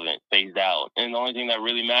irrelevant, phased out. And the only thing that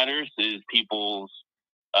really matters is people's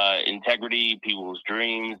integrity, people's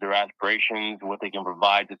dreams, their aspirations, what they can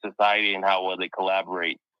provide to society, and how well they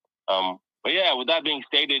collaborate. But yeah, with that being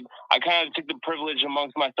stated, I kind of took the privilege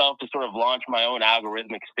amongst myself to sort of launch my own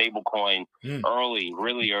algorithmic stablecoin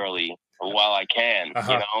really early, while I can,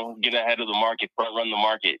 get ahead of the market, front run the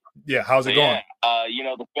market. Yeah, how's it going?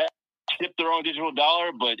 The Fed ship their own digital dollar,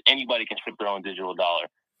 but anybody can ship their own digital dollar.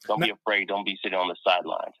 Don't be afraid. Don't be sitting on the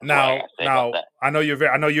sidelines. Now, I know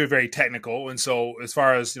you're very technical, and so as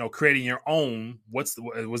far as creating your own, was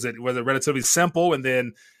it relatively simple, and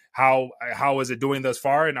then how is it doing thus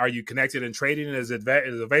far, and are you connected and trading? Is it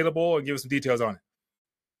available? And give us some details on it.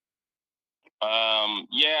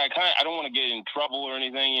 Yeah, I don't want to get in trouble or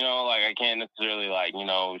anything, you know, like I can't necessarily like, you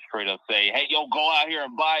know, straight up say, hey, yo, go out here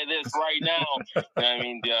and buy this right now. You know what I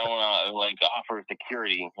mean? I don't want to like offer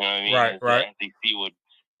security, you know what I mean? Right, right. The SEC would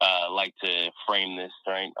like to frame this,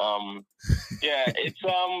 right? Yeah, it's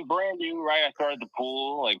brand new, right? I started the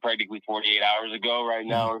pool like practically 48 hours ago. Right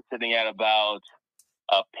now we're sitting at about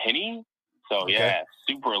a penny. So Okay. yeah,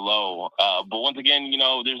 super low. But once again, you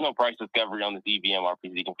know, there's no price discovery on this EVM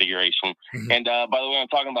RPC configuration. And by the way, I'm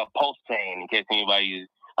talking about Pulse Chain in case anybody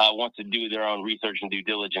wants to do their own research and due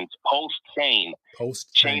diligence. Pulse Chain.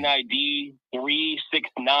 Chain ID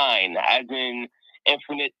 369, as in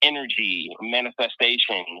infinite energy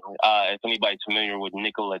manifestation. If anybody's familiar with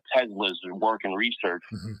Nikola Tesla's work and research,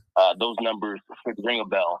 those numbers should ring a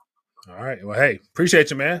bell. All right. Well, hey,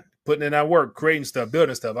 appreciate you, man. Putting in that work, creating stuff,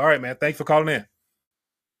 building stuff. All right, man. Thanks for calling in.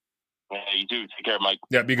 Yeah, you too. Take care, Mike.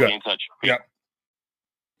 Yeah, be good. Be in touch. Yep.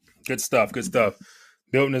 Good stuff. Good stuff.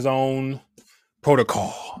 Building his own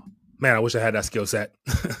protocol. Man, I wish I had that skill set.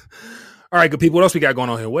 All right, good people. What else we got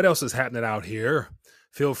going on here? What else is happening out here?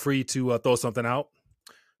 Feel free to throw something out.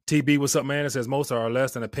 TB, what's up, man? It says most are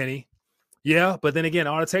less than a penny. Yeah, but then again,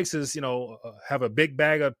 all it takes is, you know, have a big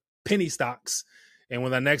bag of penny stocks. And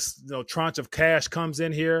when the next tranche of cash comes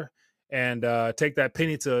in here and take that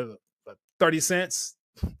penny to 30 cents,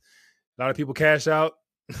 a lot of people cash out,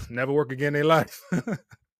 never work again in their life.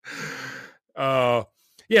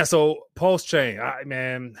 Yeah, so Pulse Chain,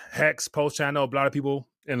 man, Hex, Pulse Chain. I know a lot of people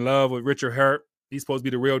in love with Richard Heart. He's supposed to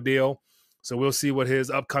be the real deal. So we'll see what his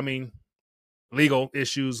upcoming legal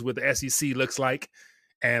issues with the SEC looks like.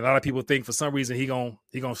 And a lot of people think for some reason he gonna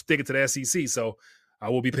stick it to the SEC. So I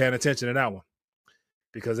will be paying attention to that one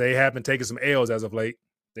because they have been taking some L's as of late.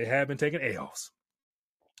 They have been taking L's.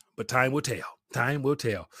 But time will tell. Time will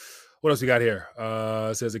tell. What else we got here?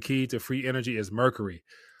 It says the key to free energy is Mercury.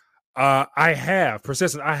 I have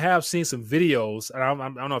seen some videos, and I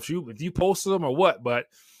don't know if you posted them or what, but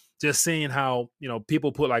just seeing how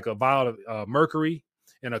people put like a vial of mercury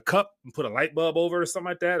in a cup and put a light bulb over it or something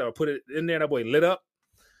like that, or put it in there and that boy lit up.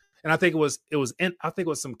 And I think it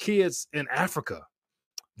was some kids in Africa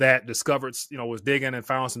that discovered, was digging and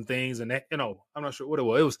found some things, and they, I'm not sure what it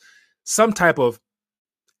was. It was some type of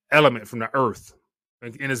element from the earth.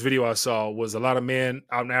 In this video I saw was a lot of men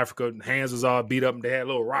out in Africa, hands was all beat up, and they had a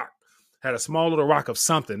little rock. Had a small little rock of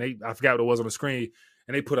something. I forgot what it was on the screen,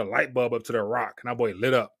 and they put a light bulb up to their rock, and that boy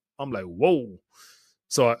lit up. I'm like, whoa.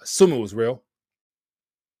 So I assume it was real.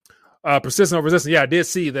 Persistent or resistant. Yeah, I did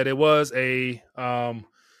see that it was a,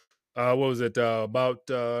 what was it? About,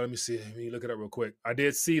 let me see. Let me look it up real quick. I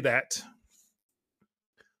did see that.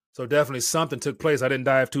 So definitely something took place. I didn't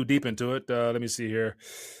dive too deep into it. Let me see here.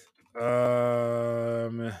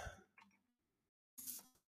 So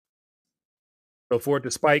for it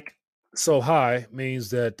to spike so high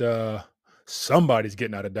means that somebody's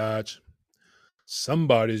getting out of Dodge.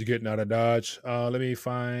 Somebody's getting out of Dodge. Let me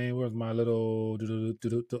find, where's my little,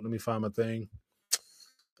 let me find my thing.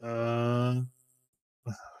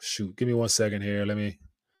 Shoot, give me 1 second here. Let me,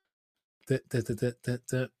 where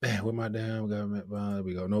my damn government? There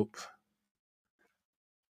we go. Nope.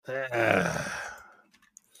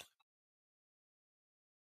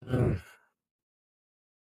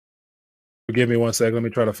 Give me 1 second. Let me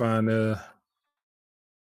try to find where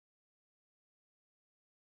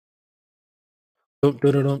we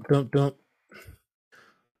go.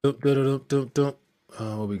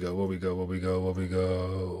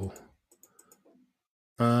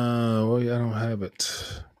 I don't have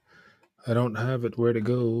it. I don't have it. Where to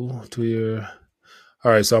go to your?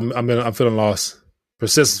 All right, so I'm feeling lost.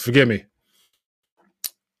 Persistence, forgive me.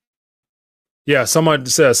 Yeah, somebody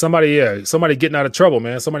getting out of trouble,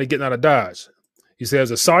 man. Somebody getting out of Dodge. You say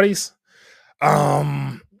it's the Saudis?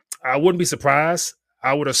 I wouldn't be surprised.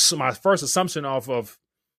 I would assume my first assumption off of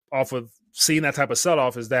seeing that type of sell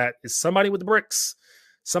off is that it's somebody with the bricks,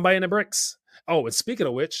 somebody in the bricks. Oh, and speaking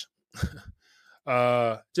of which,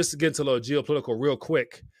 just to get into a little geopolitical real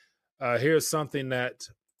quick, here's something that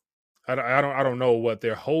I don't know what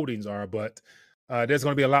their holdings are, but there's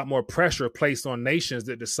going to be a lot more pressure placed on nations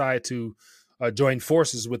that decide to join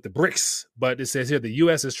forces with the BRICS. But it says here the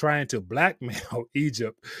U.S. is trying to blackmail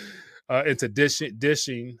Egypt into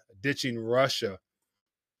ditching Russia.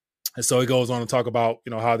 And so he goes on to talk about,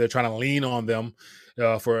 how they're trying to lean on them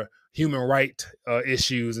for human right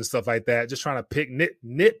issues and stuff like that. Just trying to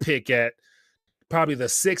nitpick at probably the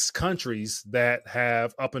 6 countries that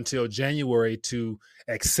have up until January to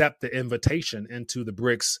accept the invitation into the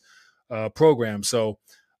BRICS program. So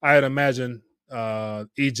I'd imagine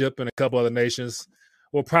Egypt and a couple other nations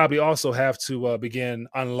will probably also have to begin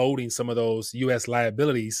unloading some of those U.S.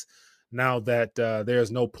 liabilities now that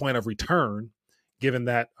there's no point of return, given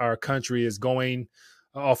that our country is going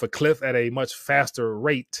off a cliff at a much faster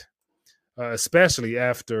rate, especially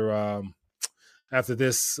after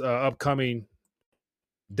this upcoming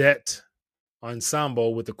debt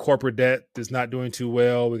ensemble with the corporate debt that's not doing too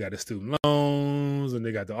well. We got the student loans, and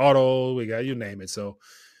they got the auto, we got you name it. So,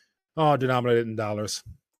 all denominated in dollars.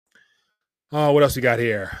 Oh, what else we got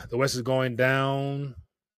here? The West is going down,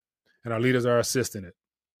 and our leaders are assisting it.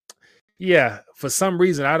 Yeah, for some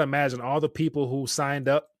reason, I'd imagine all the people who signed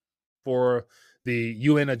up for the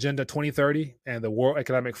UN Agenda 2030 and the World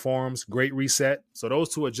Economic Forum's Great Reset. So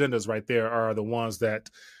those two agendas right there are the ones that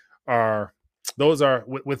are, those are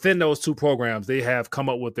within those two programs. They have come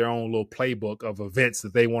up with their own little playbook of events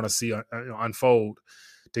that they want to see unfold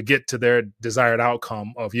to get to their desired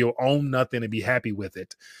outcome of you'll own nothing and be happy with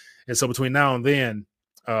it. And so between now and then,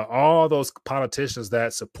 all those politicians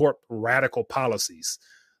that support radical policies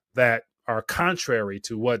that are contrary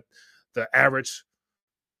to what the average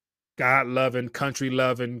God-loving,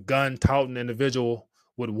 country-loving, gun-touting individual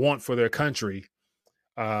would want for their country,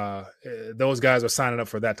 those guys are signing up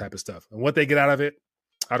for that type of stuff. And what they get out of it,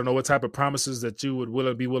 I don't know what type of promises that you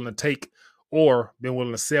would be willing to take or been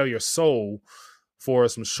willing to sell your soul for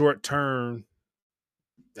some short-term,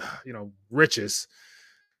 riches.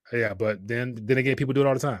 Yeah, but then again, people do it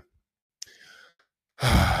all the time.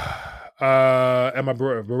 Am I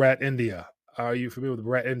Bharat India? Are you familiar with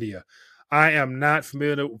Bharat India? I am not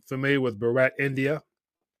familiar with Bharat India.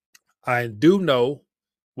 I do know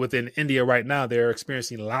within India right now, they're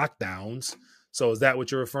experiencing lockdowns. So is that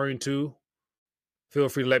what you're referring to? Feel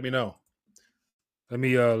free to let me know. Let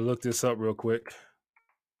me look this up real quick.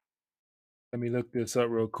 India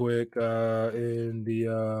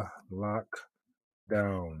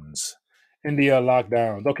lockdowns. India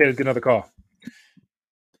lockdowns. Okay, let's get another call.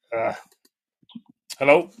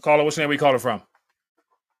 Hello, caller. What's your name? Where you calling from?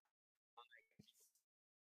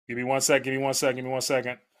 Give me one second. I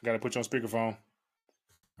got to put you on speakerphone.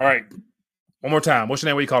 All right. One more time. What's your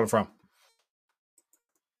name? Where you calling from?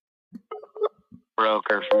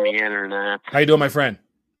 Broker from the internet. How you doing, my friend?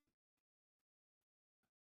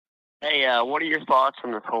 Hey, what are your thoughts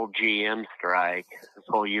on this whole GM strike, this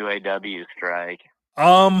whole UAW strike?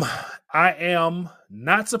 I am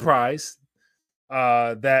not surprised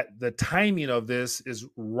that the timing of this is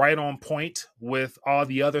right on point with all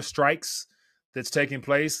the other strikes that's taking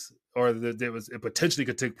place, or that it potentially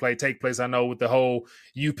could take place. I know with the whole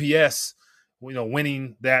UPS,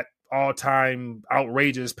 winning that all-time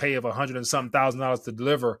outrageous pay of $100 and something $1,000 to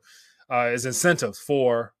deliver is incentive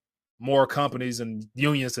for more companies and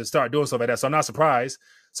unions to start doing stuff like that. So I'm not surprised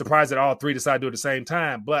that all three decide to do it at the same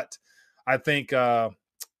time. But I think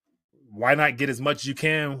why not get as much as you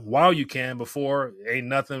can while you can before ain't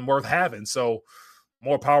nothing worth having. So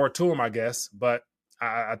more power to them, I guess. But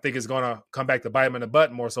I think it's going to come back to bite them in the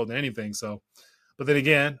butt more so than anything. So, but then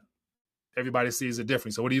again, everybody sees it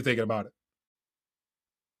differently. So what are you thinking about it?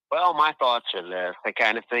 Well, my thoughts are this. I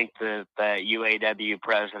kind of think that UAW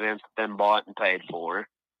president's been bought and paid for,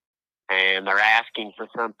 and they're asking for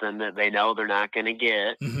something that they know they're not going to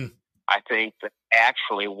get. Mm-hmm. I think they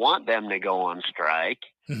actually want them to go on strike.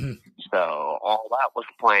 Mm-hmm. So all that was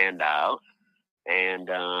planned out. And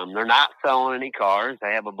they're not selling any cars.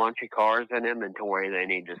 They have a bunch of cars in inventory they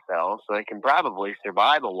need to sell, so they can probably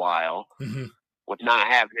survive a while Mm-hmm. with not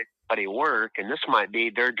having anybody work. And this might be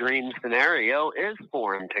their dream scenario is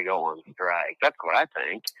for them to go on strike. That's what I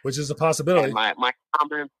think. Which is a possibility. And my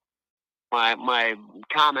comment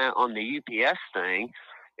on the UPS thing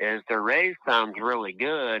is their raise sounds really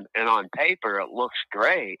good, and on paper it looks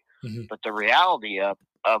great. Mm-hmm. But the reality of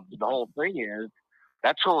the whole thing is,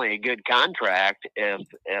 that's only a good contract if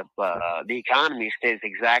the economy stays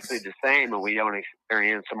exactly the same and we don't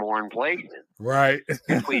experience some more inflation. Right.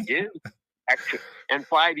 If we do, actually, in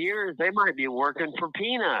 5 years, they might be working for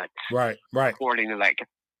peanuts. Right. According to that.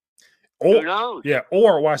 Who knows? Yeah.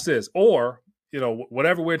 Or watch this. Or,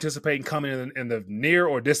 whatever we're anticipating coming in the near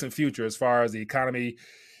or distant future, as far as the economy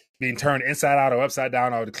being turned inside out or upside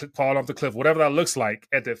down or fall off the cliff, whatever that looks like,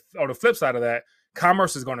 on the flip side of that,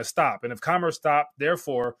 commerce is going to stop. And if commerce stops,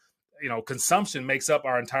 therefore, consumption makes up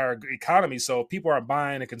our entire economy. So if people are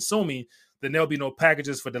buying and consuming, then there'll be no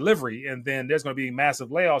packages for delivery. And then there's going to be massive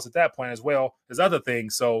layoffs at that point, as well as other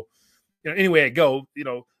things. So, anyway it go,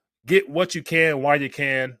 get what you can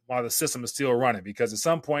while the system is still running, because at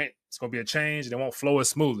some point it's going to be a change and it won't flow as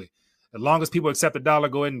smoothly. As long as people accept the dollar,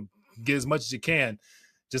 go ahead and get as much as you can.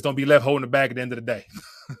 Just don't be left holding the bag at the end of the day.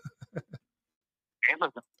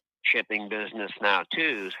 Amazon shipping business now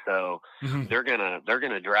too, so Mm-hmm. they're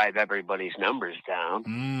gonna drive everybody's numbers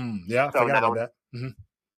down. Yeah, I forgot about that. Mm-hmm.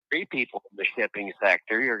 3 people in the shipping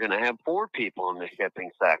sector, you're going to have 4 people in the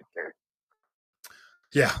shipping sector.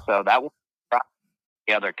 Yeah. So that will drive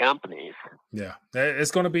the other companies. Yeah,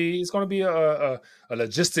 it's gonna be a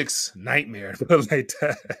logistics nightmare like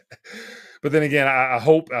that. But then again, I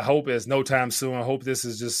hope it's no time soon. I hope this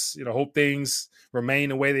is just hope things remain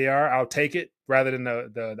the way they are. I'll take it rather than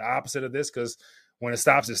the opposite of this, because when it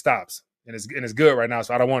stops, and it's good right now.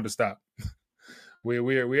 So I don't want it to stop.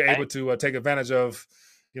 We're able to take advantage of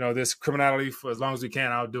this criminality for as long as we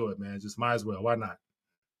can. I'll do it, man. Just might as well. Why not?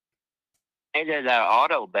 They did that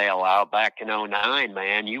auto bailout back in 2009,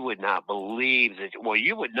 man. You would not believe that. Well,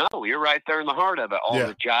 you would know. You're right there in the heart of it. All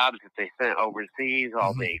the jobs that they sent overseas,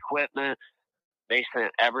 all the equipment. They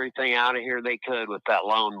sent everything out of here they could with that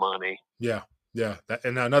loan money. Yeah.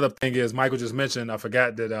 And another thing is, Michael just mentioned, I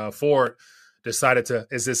forgot that Ford decided to,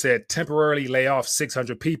 as it said, temporarily lay off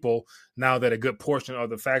 600 people now that a good portion of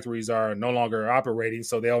the factories are no longer operating.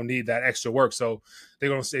 So they don't need that extra work. So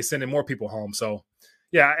they're sending more people home. So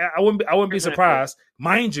yeah, I wouldn't be surprised.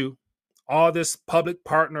 Mind you, all this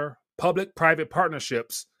public-private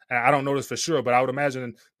partnerships, and I don't know this for sure, but I would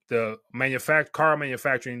imagine the car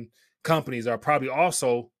manufacturing companies are probably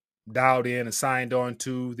also dialed in and signed on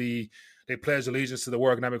to they pledge allegiance to the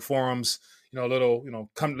World Economic Forum's,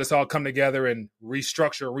 let's all come together and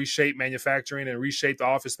restructure, reshape manufacturing and reshape the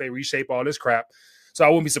office space, reshape all this crap. So I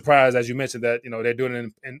wouldn't be surprised, as you mentioned, that, they're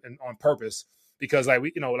doing it on purpose. Because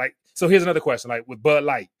so here's another question, like with Bud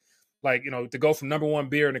Light, to go from number 1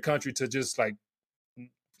 beer in the country to just like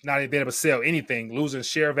not even being able to sell anything, losing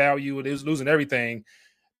share value, losing everything.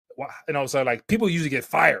 So like people usually get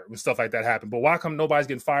fired when stuff like that happen. But why come nobody's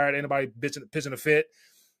getting fired? Anybody pitching a fit?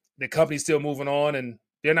 The company's still moving on, and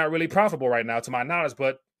they're not really profitable right now, to my knowledge.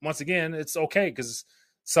 But once again, it's okay because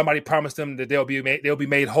somebody promised them that they'll be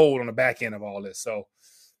made whole on the back end of all this. So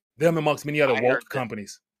them amongst many other woke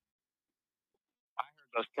companies.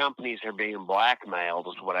 Those companies are being blackmailed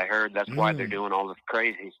is what I heard. That's why they're doing all this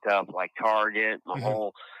crazy stuff like Target and the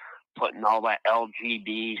whole putting all that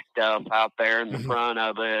LGB stuff out there in the front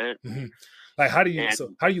of it. Like how do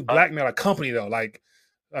you blackmail a company though? Like,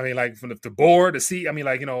 I mean, like from the board to see, I mean,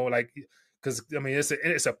 like, because I mean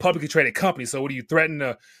it's a publicly traded company. So what do you threaten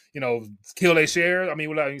to, kill their share? I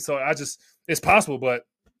mean, it's possible, but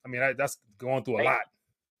I mean that's going through a lot.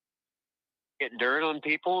 Get dirt on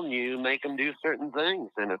people and you make them do certain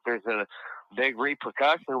things, and if there's a big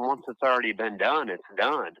repercussion, once it's already been done, it's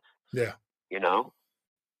done. Yeah.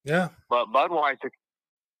 Yeah. But Budweiser could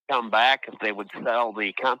come back if they would sell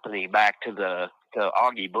the company back to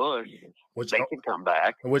Augie Busch. Which they could come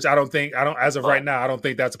back. Which as of right now, I don't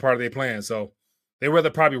think that's a part of their plan. So they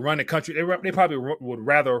rather probably run the country. They probably would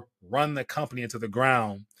rather run the company into the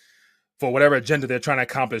ground for whatever agenda they're trying to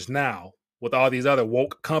accomplish now with all these other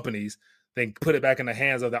woke companies. Then put it back in the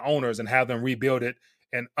hands of the owners and have them rebuild it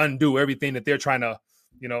and undo everything that they're trying to,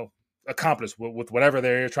 accomplish with whatever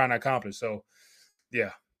they're trying to accomplish. So,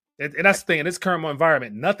 yeah. And that's the thing. In this current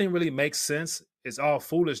environment, nothing really makes sense. It's all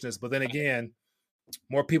foolishness. But then again,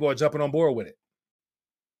 more people are jumping on board with it.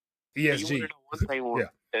 ESG.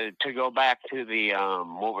 To go back to the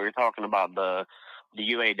what we were talking about, the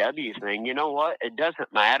UAW thing, you know what? It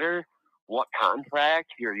doesn't matter what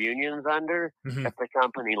contract your union's under if the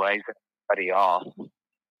company lays everybody off.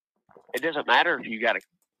 It doesn't matter if you got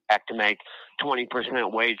to make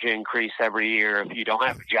 20% wage increase every year if you don't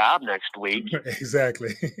have a job next week.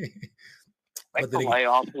 Exactly. They can lay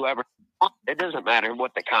off whoever. It doesn't matter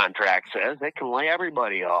what the contract says; they can lay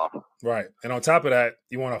everybody off. Right, and on top of that,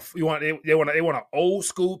 they want an old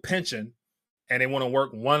school pension, and they want to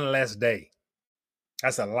work one less day.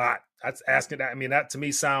 That's a lot. That's asking that. I mean, that to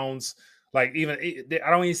me sounds like I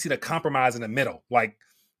don't even see the compromise in the middle. Like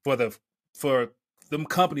for them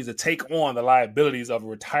companies to take on the liabilities of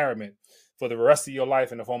retirement for the rest of your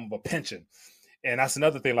life in the form of a pension. And that's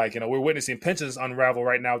another thing. Like, we're witnessing pensions unravel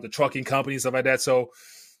right now with the trucking companies, stuff like that. So,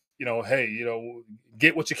 hey,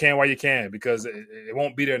 get what you can while you can, because it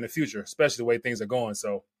won't be there in the future, especially the way things are going.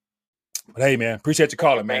 So, but hey, man, appreciate you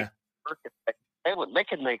calling, man. They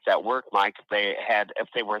could make that work, Mike, if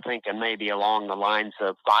they were thinking maybe along the lines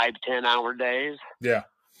of 5 10-hour days. Yeah.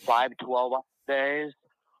 5 12-hour days,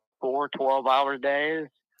 4 12-hour days.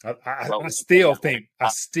 I still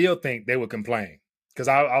think they would complain, because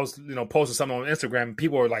I was posting something on Instagram and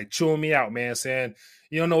people were like chewing me out, man, saying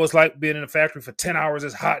you don't know what it's like being in a factory for 10 hours.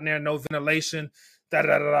 It's hot in there, no ventilation.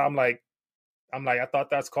 I'm like, I thought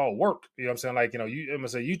that's called work. You know what I'm saying? Like,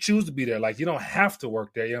 you choose to be there. Like, you don't have to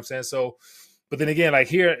work there. You know what I'm saying? So, but then again, like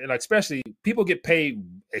here, like especially people get paid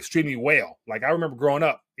extremely well. Like I remember growing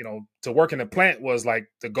up, to work in the plant was like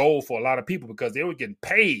the goal for a lot of people because they were getting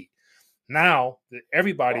paid Now that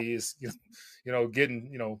everybody is,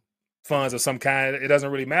 getting, funds of some kind, it doesn't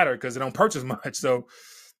really matter because they don't purchase much. So,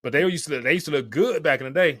 but they used to look good back in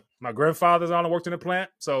the day. My grandfather's all worked in the plant,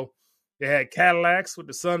 so they had Cadillacs with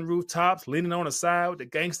the sunroof tops, leaning on the side with the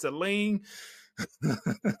gangster lean. Say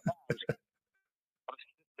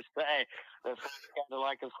that sounds kind of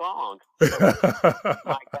like a song.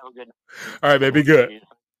 All right, man. Be good.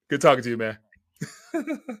 Good talking to you, man.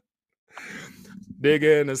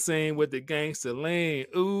 Bigger in the scene with the gangster lean.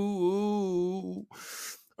 Ooh.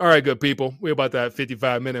 All right, good people. We're about that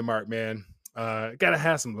 55-minute mark, man. Gotta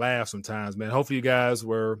have some laughs sometimes, man. Hopefully you guys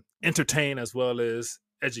were entertained as well as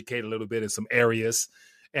educated a little bit in some areas.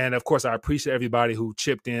 And of course, I appreciate everybody who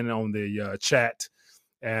chipped in on the chat,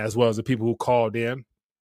 as well as the people who called in.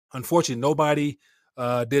 Unfortunately, nobody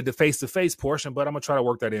did the face-to-face portion, but I'm going to try to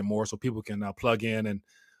work that in more so people can plug in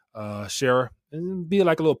and share and be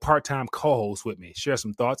like a little part-time co-host with me. Share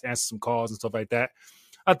some thoughts, answer some calls and stuff like that.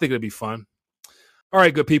 I think it'll be fun. All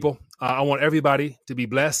right, good people. I want everybody to be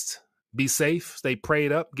blessed, be safe, stay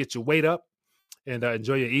prayed up, get your weight up, and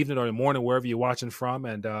enjoy your evening or your morning wherever you're watching from.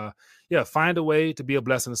 And find a way to be a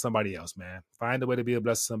blessing to somebody else, man. Find a way to be a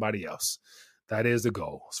blessing to somebody else. That is the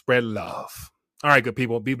goal. Spread love. All right, good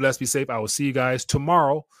people. Be blessed, be safe. I will see you guys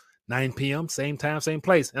tomorrow, 9 p.m., same time, same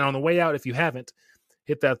place. And on the way out, if you haven't,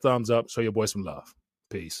 hit that thumbs up. Show your boy some love.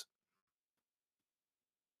 Peace.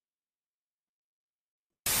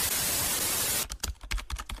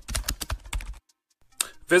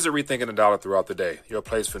 Visit Rethinking the Dollar throughout the day. Your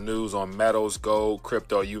place for news on metals, gold,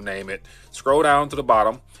 crypto, you name it. Scroll down to the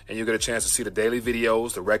bottom and you get a chance to see the daily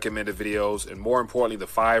videos, the recommended videos, and more importantly, the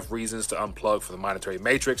 5 reasons to unplug from the monetary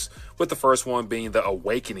matrix, with the first one being the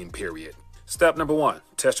awakening period. Step number 1,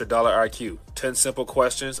 test your dollar IQ. 10 simple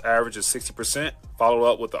questions, average is 60%. Follow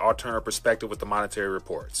up with the alternative perspective with the monetary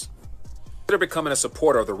reports. Consider becoming a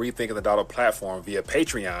supporter of the Rethinking the Dollar platform via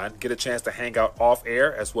Patreon. Get a chance to hang out off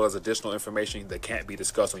air as well as additional information that can't be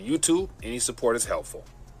discussed on YouTube. Any support is helpful.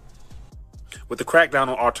 With the crackdown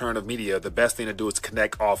on alternative media, the best thing to do is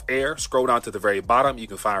connect off air. Scroll down to the very bottom. You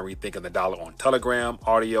can find Rethinking the Dollar on Telegram,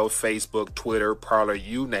 audio, Facebook, Twitter, Parler,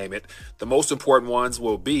 you name it. The most important ones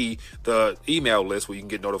will be the email list where you can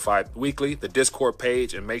get notified weekly, the Discord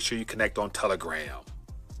page, and make sure you connect on Telegram.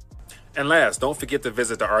 And last, don't forget to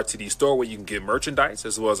visit the RTD store where you can get merchandise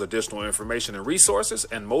as well as additional information and resources.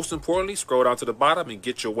 And most importantly, scroll down to the bottom and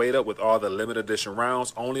get your weight up with all the limited edition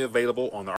rounds only available on the